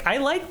I'm like, I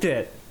liked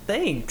it.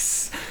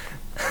 Thanks.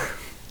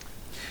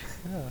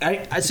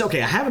 It's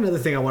okay. I have another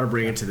thing I want to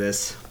bring into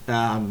this,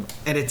 and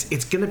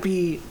it's going to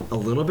be a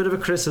little bit of a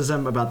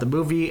criticism about the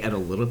movie and a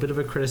little bit of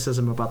a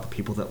criticism about the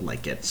people that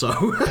like it. So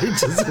I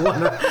just want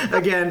to,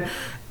 again,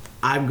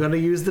 I'm going to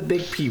use the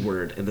big P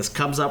word, and this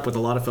comes up with a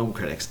lot of film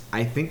critics.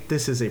 I think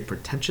this is a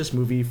pretentious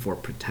movie for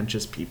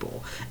pretentious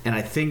people, and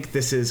I think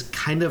this is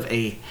kind of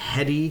a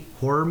heady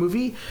horror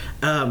movie,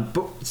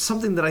 but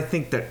something that I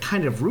think that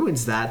kind of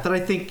ruins that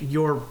I think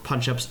your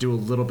punch-ups do a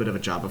little bit of a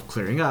job of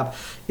clearing up,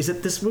 is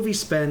that this movie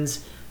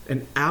spends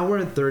an hour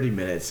and 30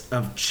 minutes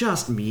of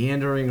just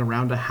meandering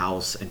around a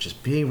house and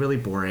just being really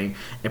boring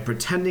and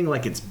pretending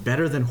like it's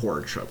better than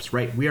horror tropes,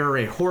 right? We are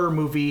a horror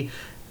movie,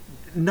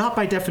 not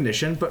by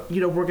definition, but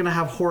we're going to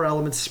have horror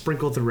elements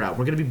sprinkled throughout.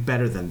 We're going to be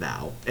better than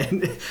thou.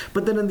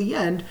 But then in the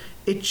end,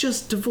 it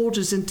just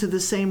divulges into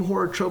the same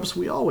horror tropes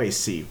we always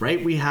see,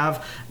 right? We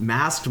have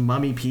masked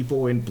mummy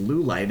people in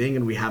blue lighting,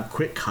 and we have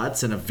quick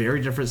cuts and a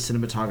very different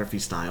cinematography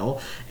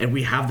style, and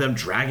we have them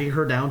dragging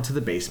her down to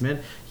the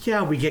basement.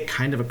 Yeah, we get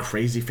kind of a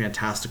crazy,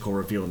 fantastical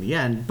reveal in the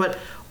end, but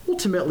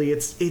ultimately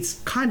it's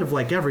kind of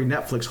like every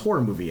Netflix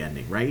horror movie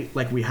ending, right?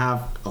 Like, we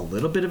have a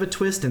little bit of a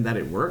twist in that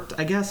it worked,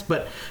 I guess,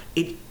 but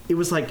it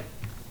was like,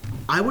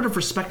 I would have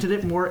respected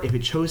it more if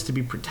it chose to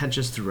be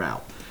pretentious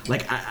throughout.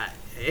 Like,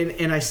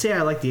 I say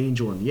I like the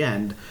angel in the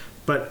end,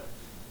 but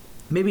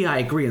maybe I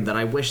agree in that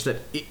I wish that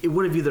it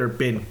would have either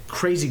been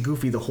crazy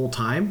goofy the whole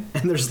time,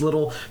 and there's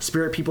little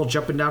spirit people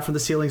jumping down from the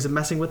ceilings and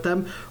messing with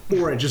them,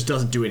 or it just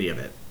doesn't do any of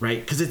it, right?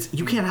 Because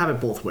you can't have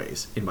it both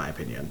ways, in my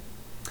opinion.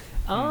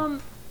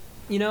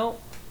 You know,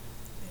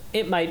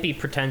 it might be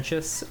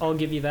pretentious, I'll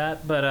give you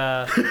that,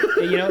 but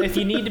you know, if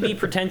you need to be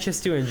pretentious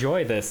to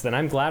enjoy this, then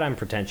I'm glad I'm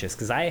pretentious,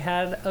 because I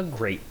had a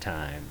great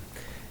time.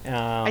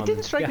 It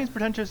didn't strike yeah. me as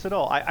pretentious at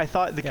all. I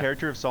thought the Yeah.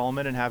 character of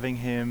Solomon and having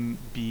him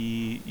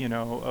be, you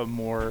know, a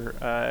more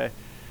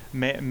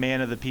man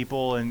of the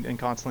people and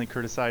constantly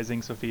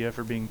criticizing Sophia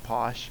for being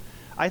posh.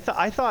 I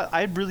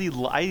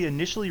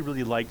initially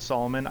really liked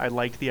Solomon. I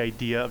liked the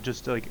idea of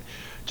just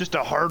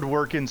a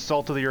hard-working,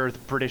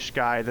 salt-of-the-earth British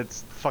guy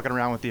that's fucking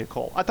around with the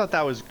occult. I thought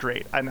that was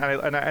great, and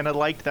I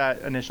liked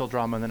that initial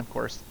drama. And then, of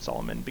course,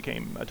 Solomon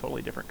became a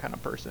totally different kind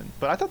of person.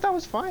 But I thought that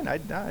was fine. I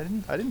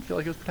didn't feel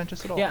like it was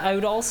pretentious at all. Yeah, I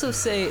would also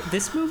say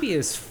this movie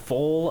is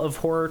full of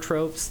horror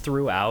tropes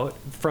throughout,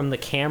 from the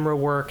camera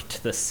work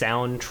to the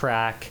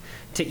soundtrack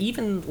to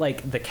even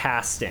like the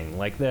casting.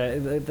 Like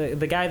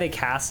the guy they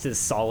cast as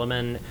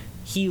Solomon,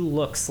 he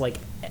looks like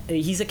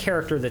he's a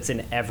character that's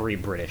in every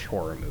British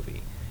horror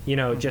movie. You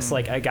know, just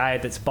like a guy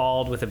that's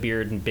bald with a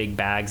beard and big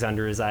bags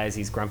under his eyes.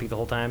 He's grumpy the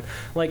whole time.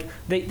 Like,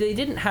 they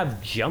didn't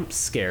have jump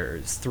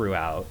scares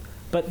throughout,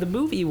 but the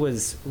movie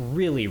was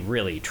really,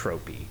 really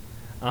tropey.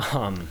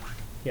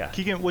 Yeah.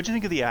 Keegan, what'd you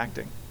think of the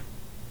acting?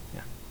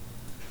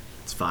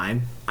 It's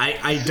fine.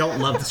 I don't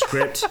love the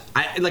script.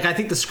 I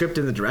think the script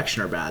and the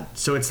direction are bad.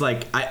 So it's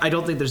like, I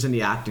don't think there's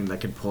any acting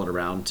that can pull it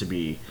around to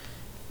be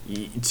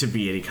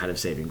any kind of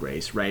saving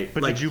grace, right?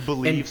 But like, did you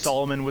believe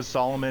Solomon was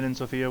Solomon and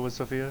Sophia was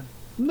Sophia?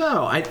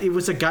 No, it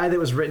was a guy that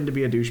was written to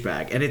be a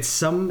douchebag, and it's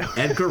some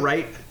Edgar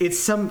Wright. It's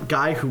some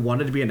guy who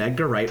wanted to be an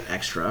Edgar Wright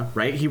extra,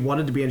 right? He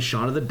wanted to be in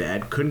Shaun of the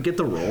Dead, couldn't get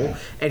the role,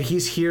 and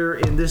he's here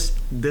in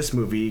this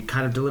movie,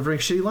 kind of delivering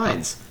shitty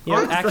lines.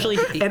 Yeah, actually,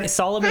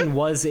 Solomon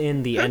was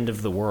in The End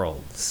of the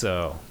World,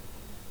 so.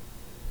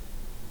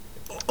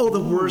 Oh, the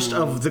worst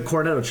of the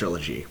Cornetto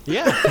trilogy.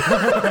 Yeah.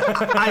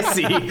 I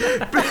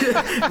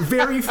see.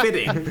 Very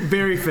fitting.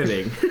 Very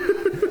fitting.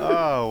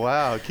 Oh,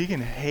 wow.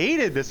 Keegan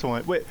hated this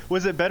one. Wait,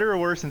 was it better or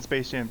worse than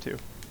Space Jam 2?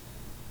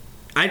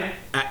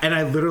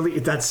 I literally,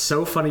 that's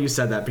so funny you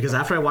said that, because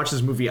after I watched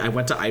this movie, I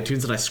went to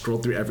iTunes and I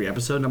scrolled through every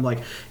episode, and I'm like,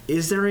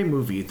 is there a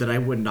movie that I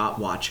would not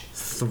watch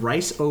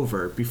thrice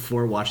over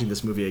before watching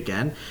this movie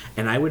again?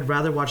 And I would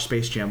rather watch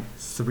Space Jam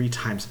 3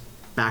 times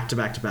back to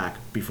back to back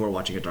before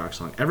watching A Dark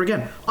Song ever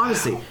again.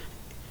 Honestly,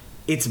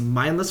 it's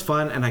mindless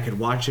fun, and I could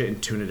watch it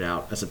and tune it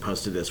out, as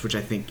opposed to this, which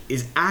I think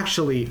is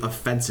actually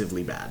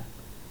offensively bad.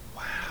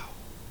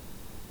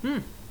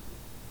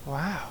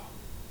 Wow.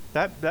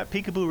 That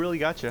peekaboo really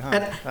got you,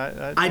 huh?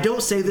 And I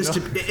don't say this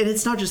and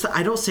it's not just that,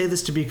 I don't say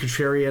this to be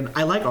contrarian.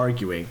 I like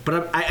arguing,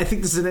 but I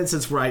think this is an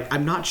instance where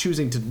I'm not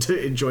choosing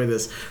to enjoy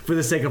this for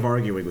the sake of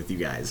arguing with you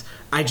guys.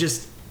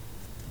 It's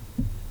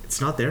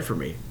not there for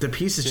me. The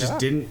pieces just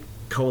didn't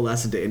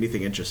coalesce into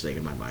anything interesting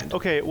in my mind.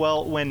 Okay,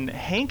 well, when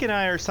Hank and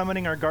I are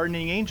summoning our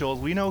guardianing angels,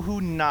 we know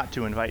who not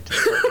to invite to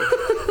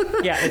the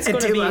party. Yeah, it's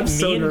going to be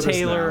me and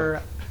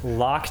Taylor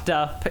locked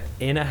up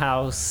in a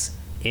house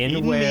in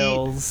Eating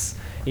Wales.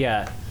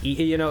 Yeah,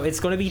 you know, it's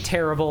going to be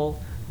terrible.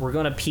 We're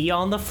going to pee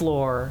on the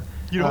floor.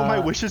 You know what my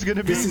wish is going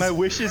to be? My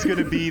wish is going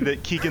to be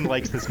that Keegan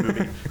likes this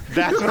movie.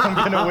 That's what I'm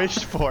going to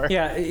wish for.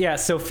 Yeah.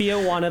 Sophia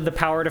wanted the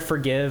power to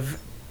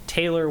forgive.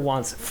 Taylor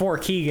wants, for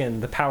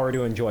Keegan, the power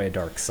to enjoy a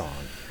dark song.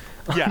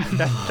 Yeah,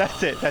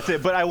 that's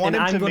it. But I want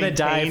him to I'm going to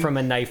die maintain... from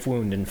a knife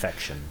wound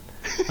infection.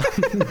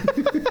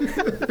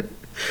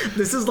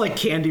 This is like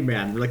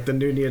Candyman, like the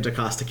new Nia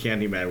DaCosta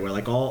Candyman, where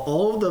like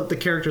all of the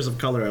characters of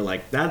color are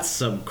like, that's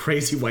some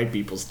crazy white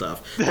people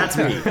stuff. That's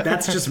me.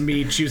 That's just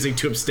me choosing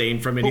to abstain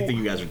from anything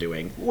you guys are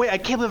doing. Wait, I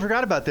can't believe I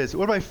forgot about this.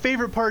 One of my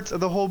favorite parts of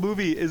the whole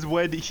movie is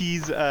when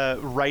he's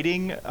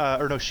writing,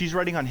 she's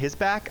writing on his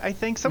back, I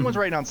think. Someone's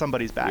writing on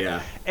somebody's back.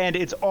 Yeah. And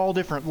it's all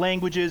different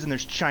languages, and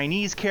there's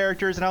Chinese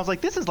characters, and I was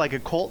like, this is like a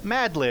cult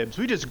Mad Libs.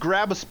 We just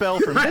grab a spell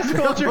from this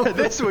culture to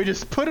this, we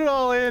just put it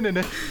all in,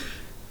 and...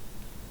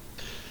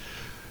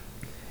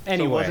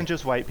 Anyway, so it wasn't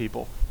just white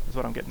people, is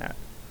what I'm getting at.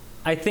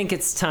 I think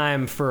it's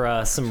time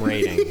for some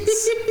ratings.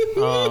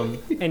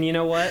 And you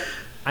know what?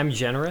 I'm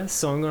generous,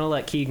 so I'm going to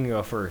let Keegan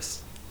go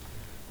first.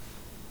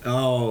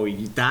 Oh,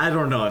 I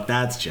don't know if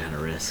that's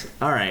generous.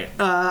 All right,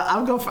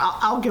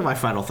 I'll give my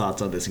final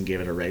thoughts on this and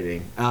give it a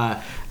rating.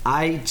 I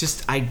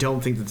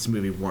don't think that this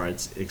movie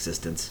warrants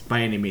existence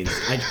by any means.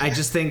 I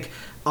just think,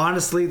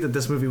 honestly, that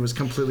this movie was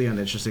completely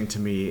uninteresting to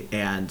me,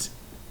 and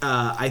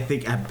I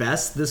think at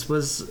best this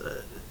was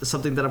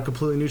something that I'm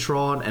completely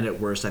neutral on, and at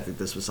worst I think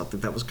this was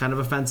something that was kind of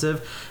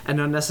offensive and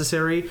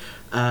unnecessary.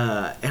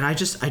 And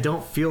I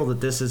don't feel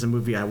that this is a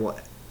movie I will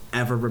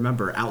ever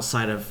remember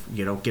outside of,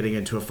 getting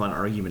into a fun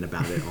argument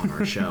about it on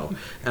our show.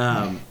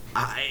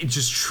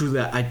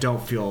 I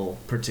don't feel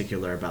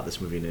particular about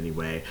this movie in any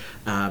way.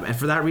 And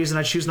for that reason,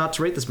 I choose not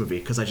to rate this movie,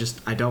 because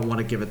I don't want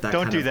to give it that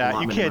Don't kind do of that. You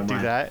allotment in can't my do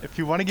mind. that. If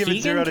you want to give Keegan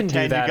it 0 to can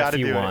 10, do that you got to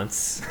if do he it.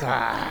 wants.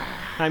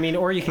 I mean,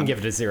 or you can give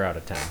it a 0 out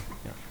of 10.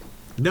 Yeah.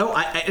 No,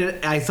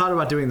 I thought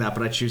about doing that,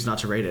 but I choose not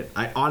to rate it.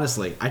 I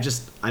honestly, I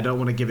don't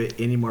want to give it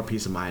any more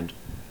peace of mind.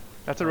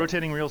 That's a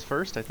rotating reels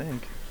first, I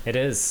think. It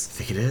is. I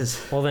think it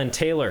is. Well then,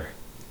 Taylor,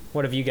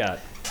 what have you got?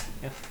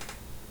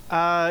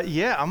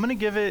 Yeah, I'm gonna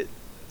give it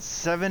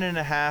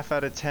 7.5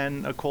 out of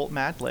 10 occult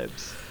Mad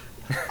Libs.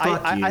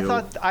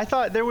 I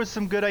thought there was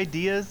some good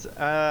ideas.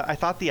 I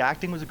thought the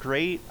acting was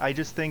great. I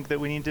just think that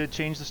we need to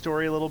change the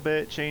story a little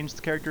bit, change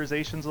the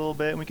characterizations a little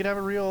bit, and we could have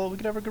a real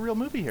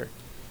movie here.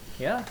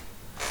 Yeah.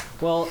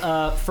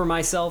 Well, for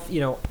myself,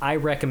 I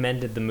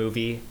recommended the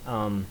movie,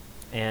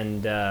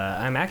 and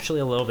I'm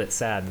actually a little bit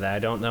sad that I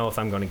don't know if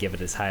I'm going to give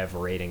it as high of a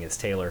rating as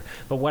Taylor.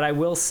 But what I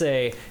will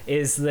say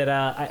is that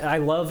I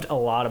loved a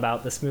lot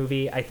about this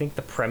movie. I think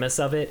the premise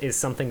of it is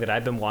something that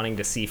I've been wanting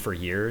to see for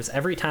years.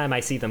 Every time I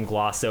see them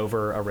gloss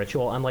over a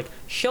ritual, I'm like,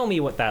 show me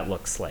what that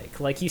looks like.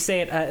 Like, you say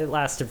it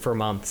lasted for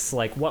months.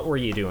 Like, what were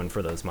you doing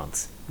for those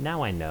months?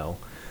 Now I know.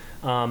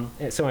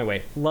 So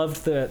anyway,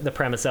 loved the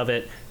premise of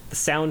it. The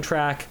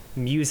soundtrack,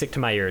 music to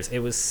my ears. It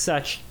was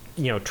such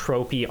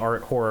tropey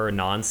art horror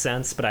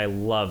nonsense, but I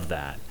love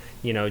that.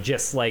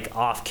 Just like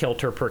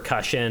off-kilter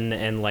percussion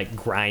and like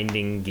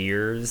grinding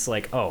gears.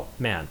 Like, oh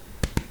man,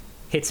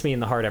 hits me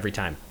in the heart every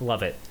time.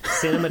 Love it.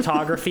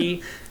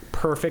 Cinematography,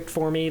 perfect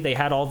for me. They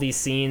had all these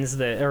scenes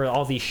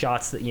all these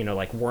shots that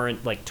like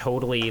weren't like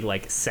totally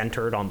like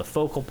centered on the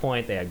focal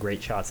point. They had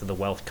great shots of the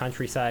Welsh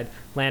countryside.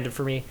 Landed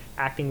for me.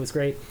 Acting was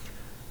great.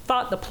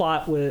 Thought the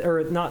plot was,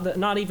 or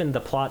not even the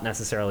plot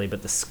necessarily,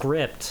 but the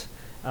script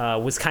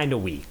was kind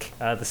of weak.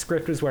 The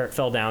script was where it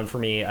fell down for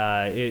me.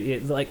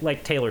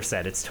 Like Taylor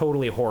said, it's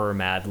totally horror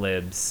Mad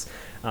Libs.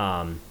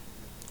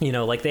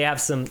 Like they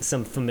have some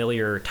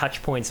familiar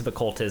touch points of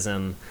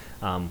occultism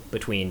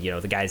between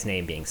the guy's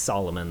name being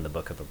Solomon, the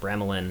Book of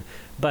Abramelin,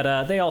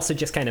 but they also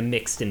just kind of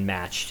mixed and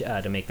matched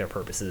to make their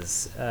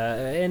purposes,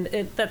 and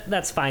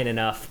that's fine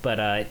enough. But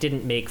it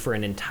didn't make for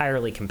an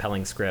entirely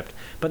compelling script.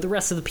 But the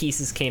rest of the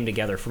pieces came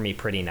together for me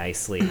pretty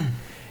nicely,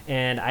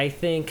 and I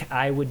think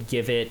I would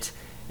give it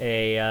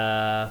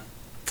a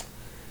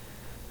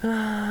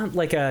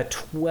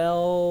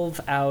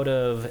 12 out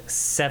of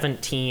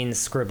 17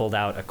 scribbled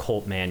out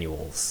occult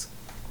manuals.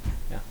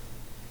 Yeah.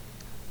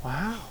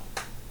 Wow.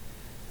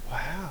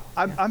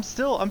 I'm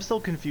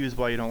still confused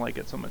why you don't like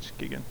it so much,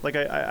 Keegan. Like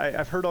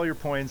I've heard all your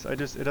points. It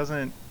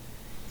doesn't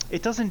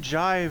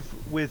jive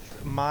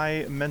with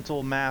my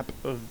mental map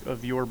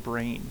of your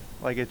brain.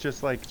 Like it's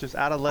just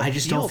out of left field. I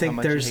just don't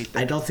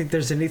think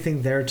there's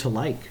anything there to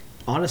like,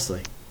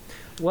 honestly.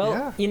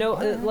 Well,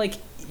 yeah.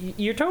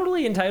 You're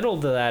totally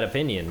entitled to that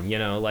opinion,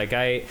 like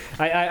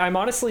I'm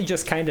honestly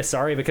just kind of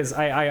sorry because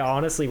I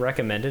honestly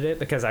recommended it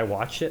because I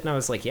watched it and I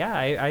was like, yeah,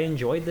 I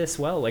enjoyed this.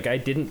 Well, like I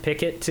didn't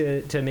pick it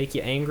to make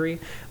you angry,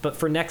 but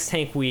for next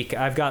Hank week,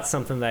 I've got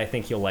something that I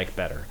think you'll like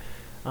better.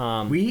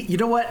 You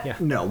know what? Yeah.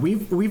 No,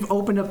 we've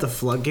opened up the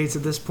floodgates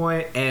at this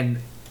point, and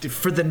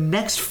for the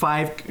next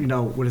 5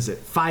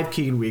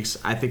 Keegan weeks,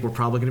 I think we're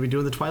probably going to be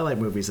doing the Twilight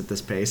movies at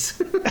this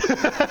pace.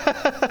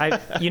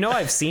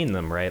 I've seen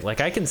them, right?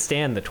 Like I can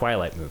stand the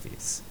Twilight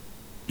movies.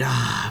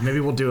 Maybe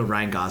we'll do a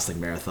Ryan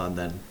Gosling marathon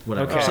then.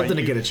 Whatever. Okay. Something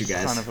to get at you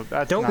guys.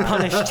 Don't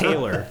punish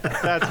Taylor.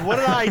 What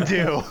did I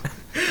do?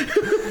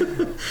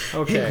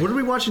 Okay. Hey, what are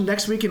we watching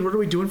next week, and what are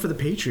we doing for the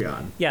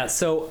Patreon? Yeah,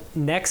 so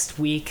next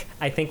week,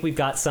 I think we've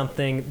got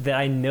something that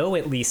I know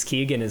at least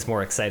Keegan is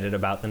more excited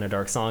about than A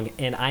Dark Song,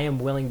 and I am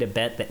willing to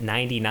bet that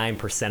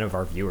 99% of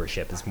our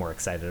viewership is more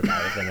excited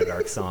about it than A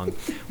Dark Song.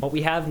 What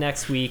we have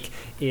next week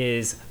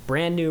is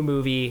brand new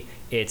movie.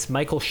 It's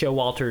Michael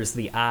Showalter's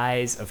The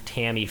Eyes of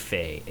Tammy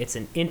Faye. It's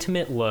an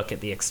intimate look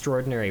at the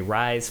extraordinary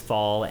rise,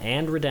 fall,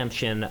 and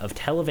redemption of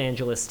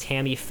televangelist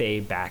Tammy Faye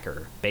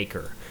Baker.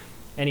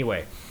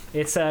 Anyway,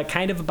 it's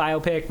kind of a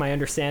biopic. My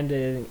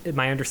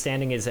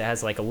understanding is it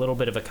has like a little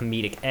bit of a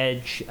comedic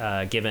edge,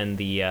 given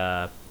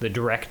the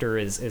director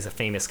is a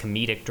famous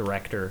comedic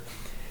director,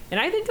 and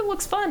I think it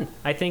looks fun.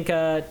 I think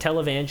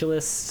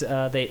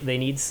televangelists they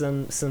need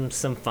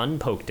some fun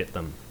poked at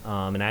them,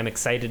 and I'm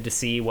excited to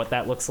see what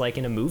that looks like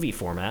in a movie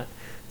format.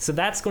 So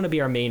that's going to be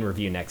our main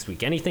review next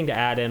week. Anything to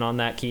add in on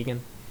that,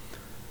 Keegan?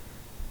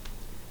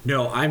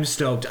 No, I'm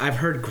stoked. I've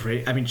heard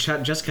great. I mean,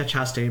 Jessica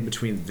Chastain,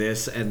 between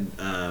this and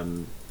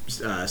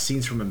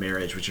Scenes from a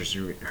Marriage, which is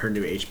her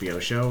new HBO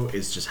show,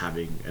 is just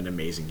having an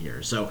amazing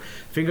year. So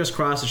fingers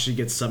crossed that she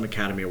gets some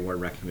Academy Award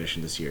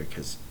recognition this year,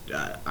 because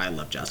I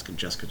love Jessica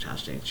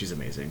Chastain. She's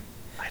amazing.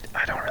 I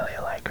don't really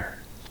like her.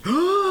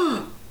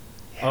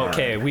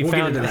 Okay, we'll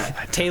found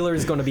that.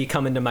 Taylor's going to be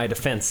coming to my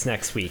defense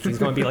next week. He's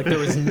going to be like, there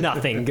was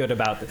nothing good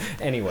about it.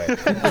 Anyway.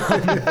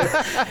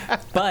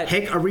 But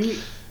Hank, are we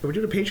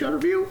doing a Patreon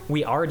review?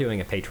 We are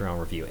doing a Patreon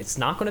review. It's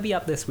not going to be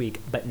up this week,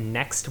 but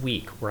next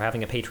week we're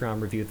having a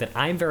Patreon review that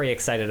I'm very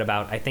excited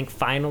about. I think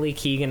finally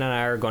Keegan and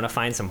I are going to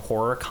find some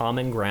horror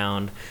common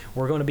ground.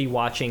 We're going to be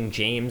watching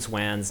James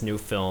Wan's new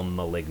film,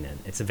 Malignant.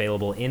 It's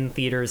available in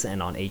theaters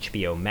and on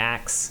HBO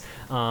Max.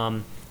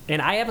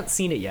 And I haven't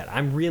seen it yet.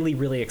 I'm really,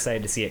 really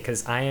excited to see it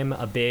because I am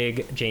a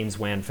big James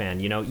Wan fan.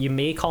 You know, you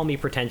may call me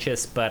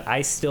pretentious, but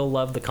I still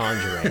love The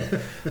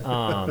Conjuring.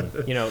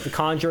 You know, The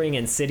Conjuring,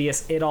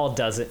 Insidious, it all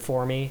does it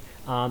for me.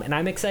 And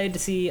I'm excited to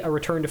see a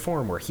return to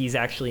form where he's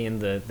actually in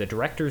the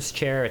director's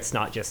chair. It's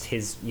not just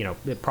his, you know,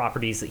 the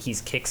properties that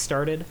he's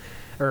kickstarted.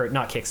 Or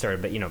not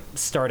kickstarted, but, you know,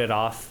 started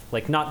off,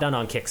 like, not done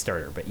on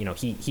Kickstarter, but, you know,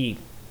 he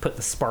put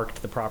the spark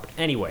to the property.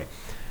 Anyway,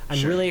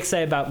 I'm really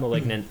excited about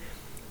Malignant.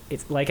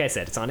 It's, like I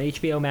said, it's on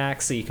HBO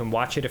Max, so you can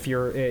watch it if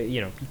you're,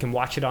 you know, you can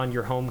watch it on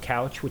your home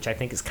couch, which I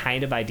think is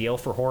kind of ideal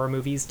for horror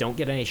movies. Don't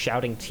get any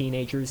shouting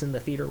teenagers in the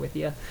theater with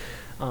you.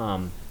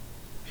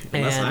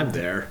 Unless I'm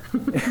there.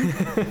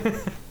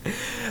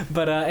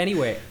 But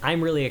anyway,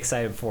 I'm really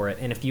excited for it.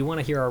 And if you want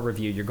to hear our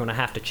review, you're going to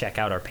have to check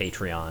out our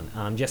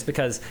Patreon. Just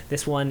because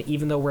this one,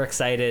 even though we're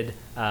excited,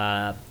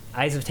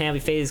 Eyes of Tammy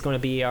Faye is going to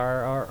be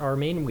our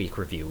main week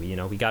review. You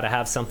know, we got to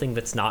have something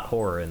that's not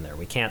horror in there.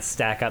 We can't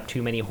stack up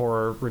too many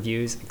horror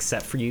reviews,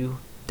 except for you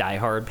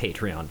diehard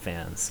Patreon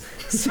fans.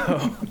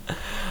 So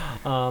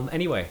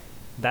anyway,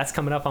 that's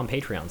coming up on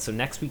Patreon. So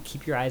next week,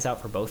 keep your eyes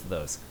out for both of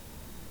those.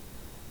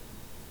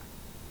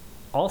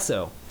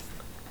 Also,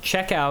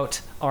 check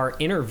out our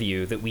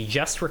interview that we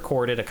just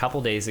recorded a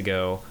couple days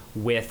ago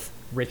with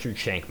Richard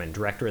Shankman,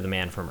 director of The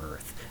Man from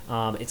Earth.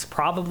 It's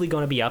probably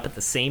going to be up at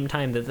the same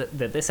time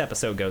that this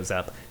episode goes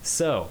up.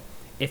 So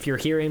if you're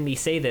hearing me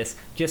say this,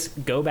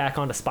 just go back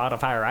onto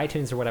Spotify or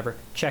iTunes or whatever,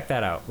 check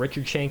that out.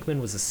 Richard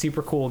Shankman was a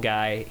super cool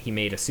guy. He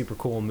made a super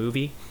cool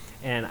movie.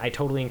 And I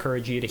totally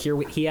encourage you to hear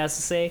what he has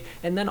to say.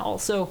 And then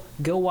also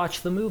go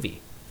watch the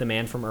movie, The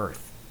Man from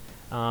Earth.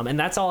 And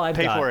that's all I've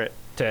got. Pay for it.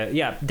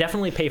 Yeah,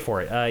 definitely pay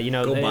for it. You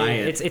know, Go buy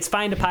it. It's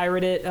fine to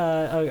pirate it,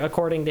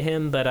 according to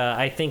him, but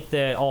I think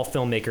that all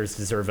filmmakers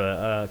deserve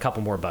a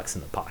couple more bucks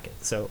in the pocket.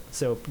 So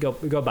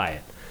go buy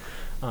it.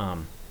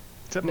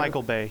 Except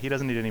Michael Bay. He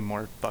doesn't need any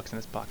more bucks in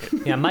his pocket.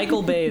 Yeah,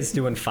 Michael Bay is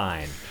doing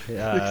fine.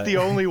 It's the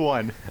only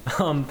one.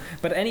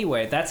 But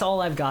anyway, that's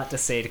all I've got to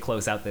say to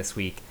close out this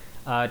week.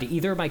 Do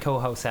either of my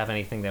co-hosts have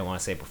anything they want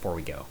to say before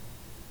we go?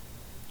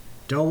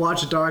 Don't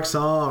watch A Dark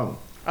Song.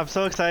 I'm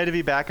so excited to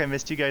be back. I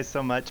missed you guys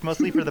so much,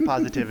 mostly for the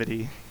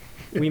positivity.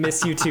 We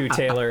miss you too,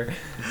 Taylor.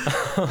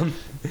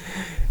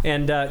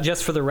 And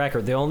just for the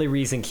record, the only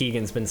reason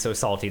Keegan's been so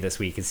salty this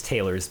week is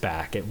Taylor's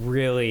back. It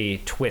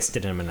really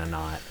twisted him in a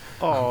knot.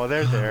 Oh,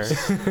 they're there.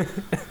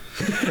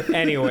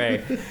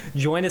 Anyway,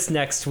 join us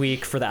next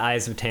week for the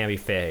Eyes of Tammy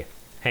Faye.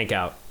 Hank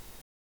out.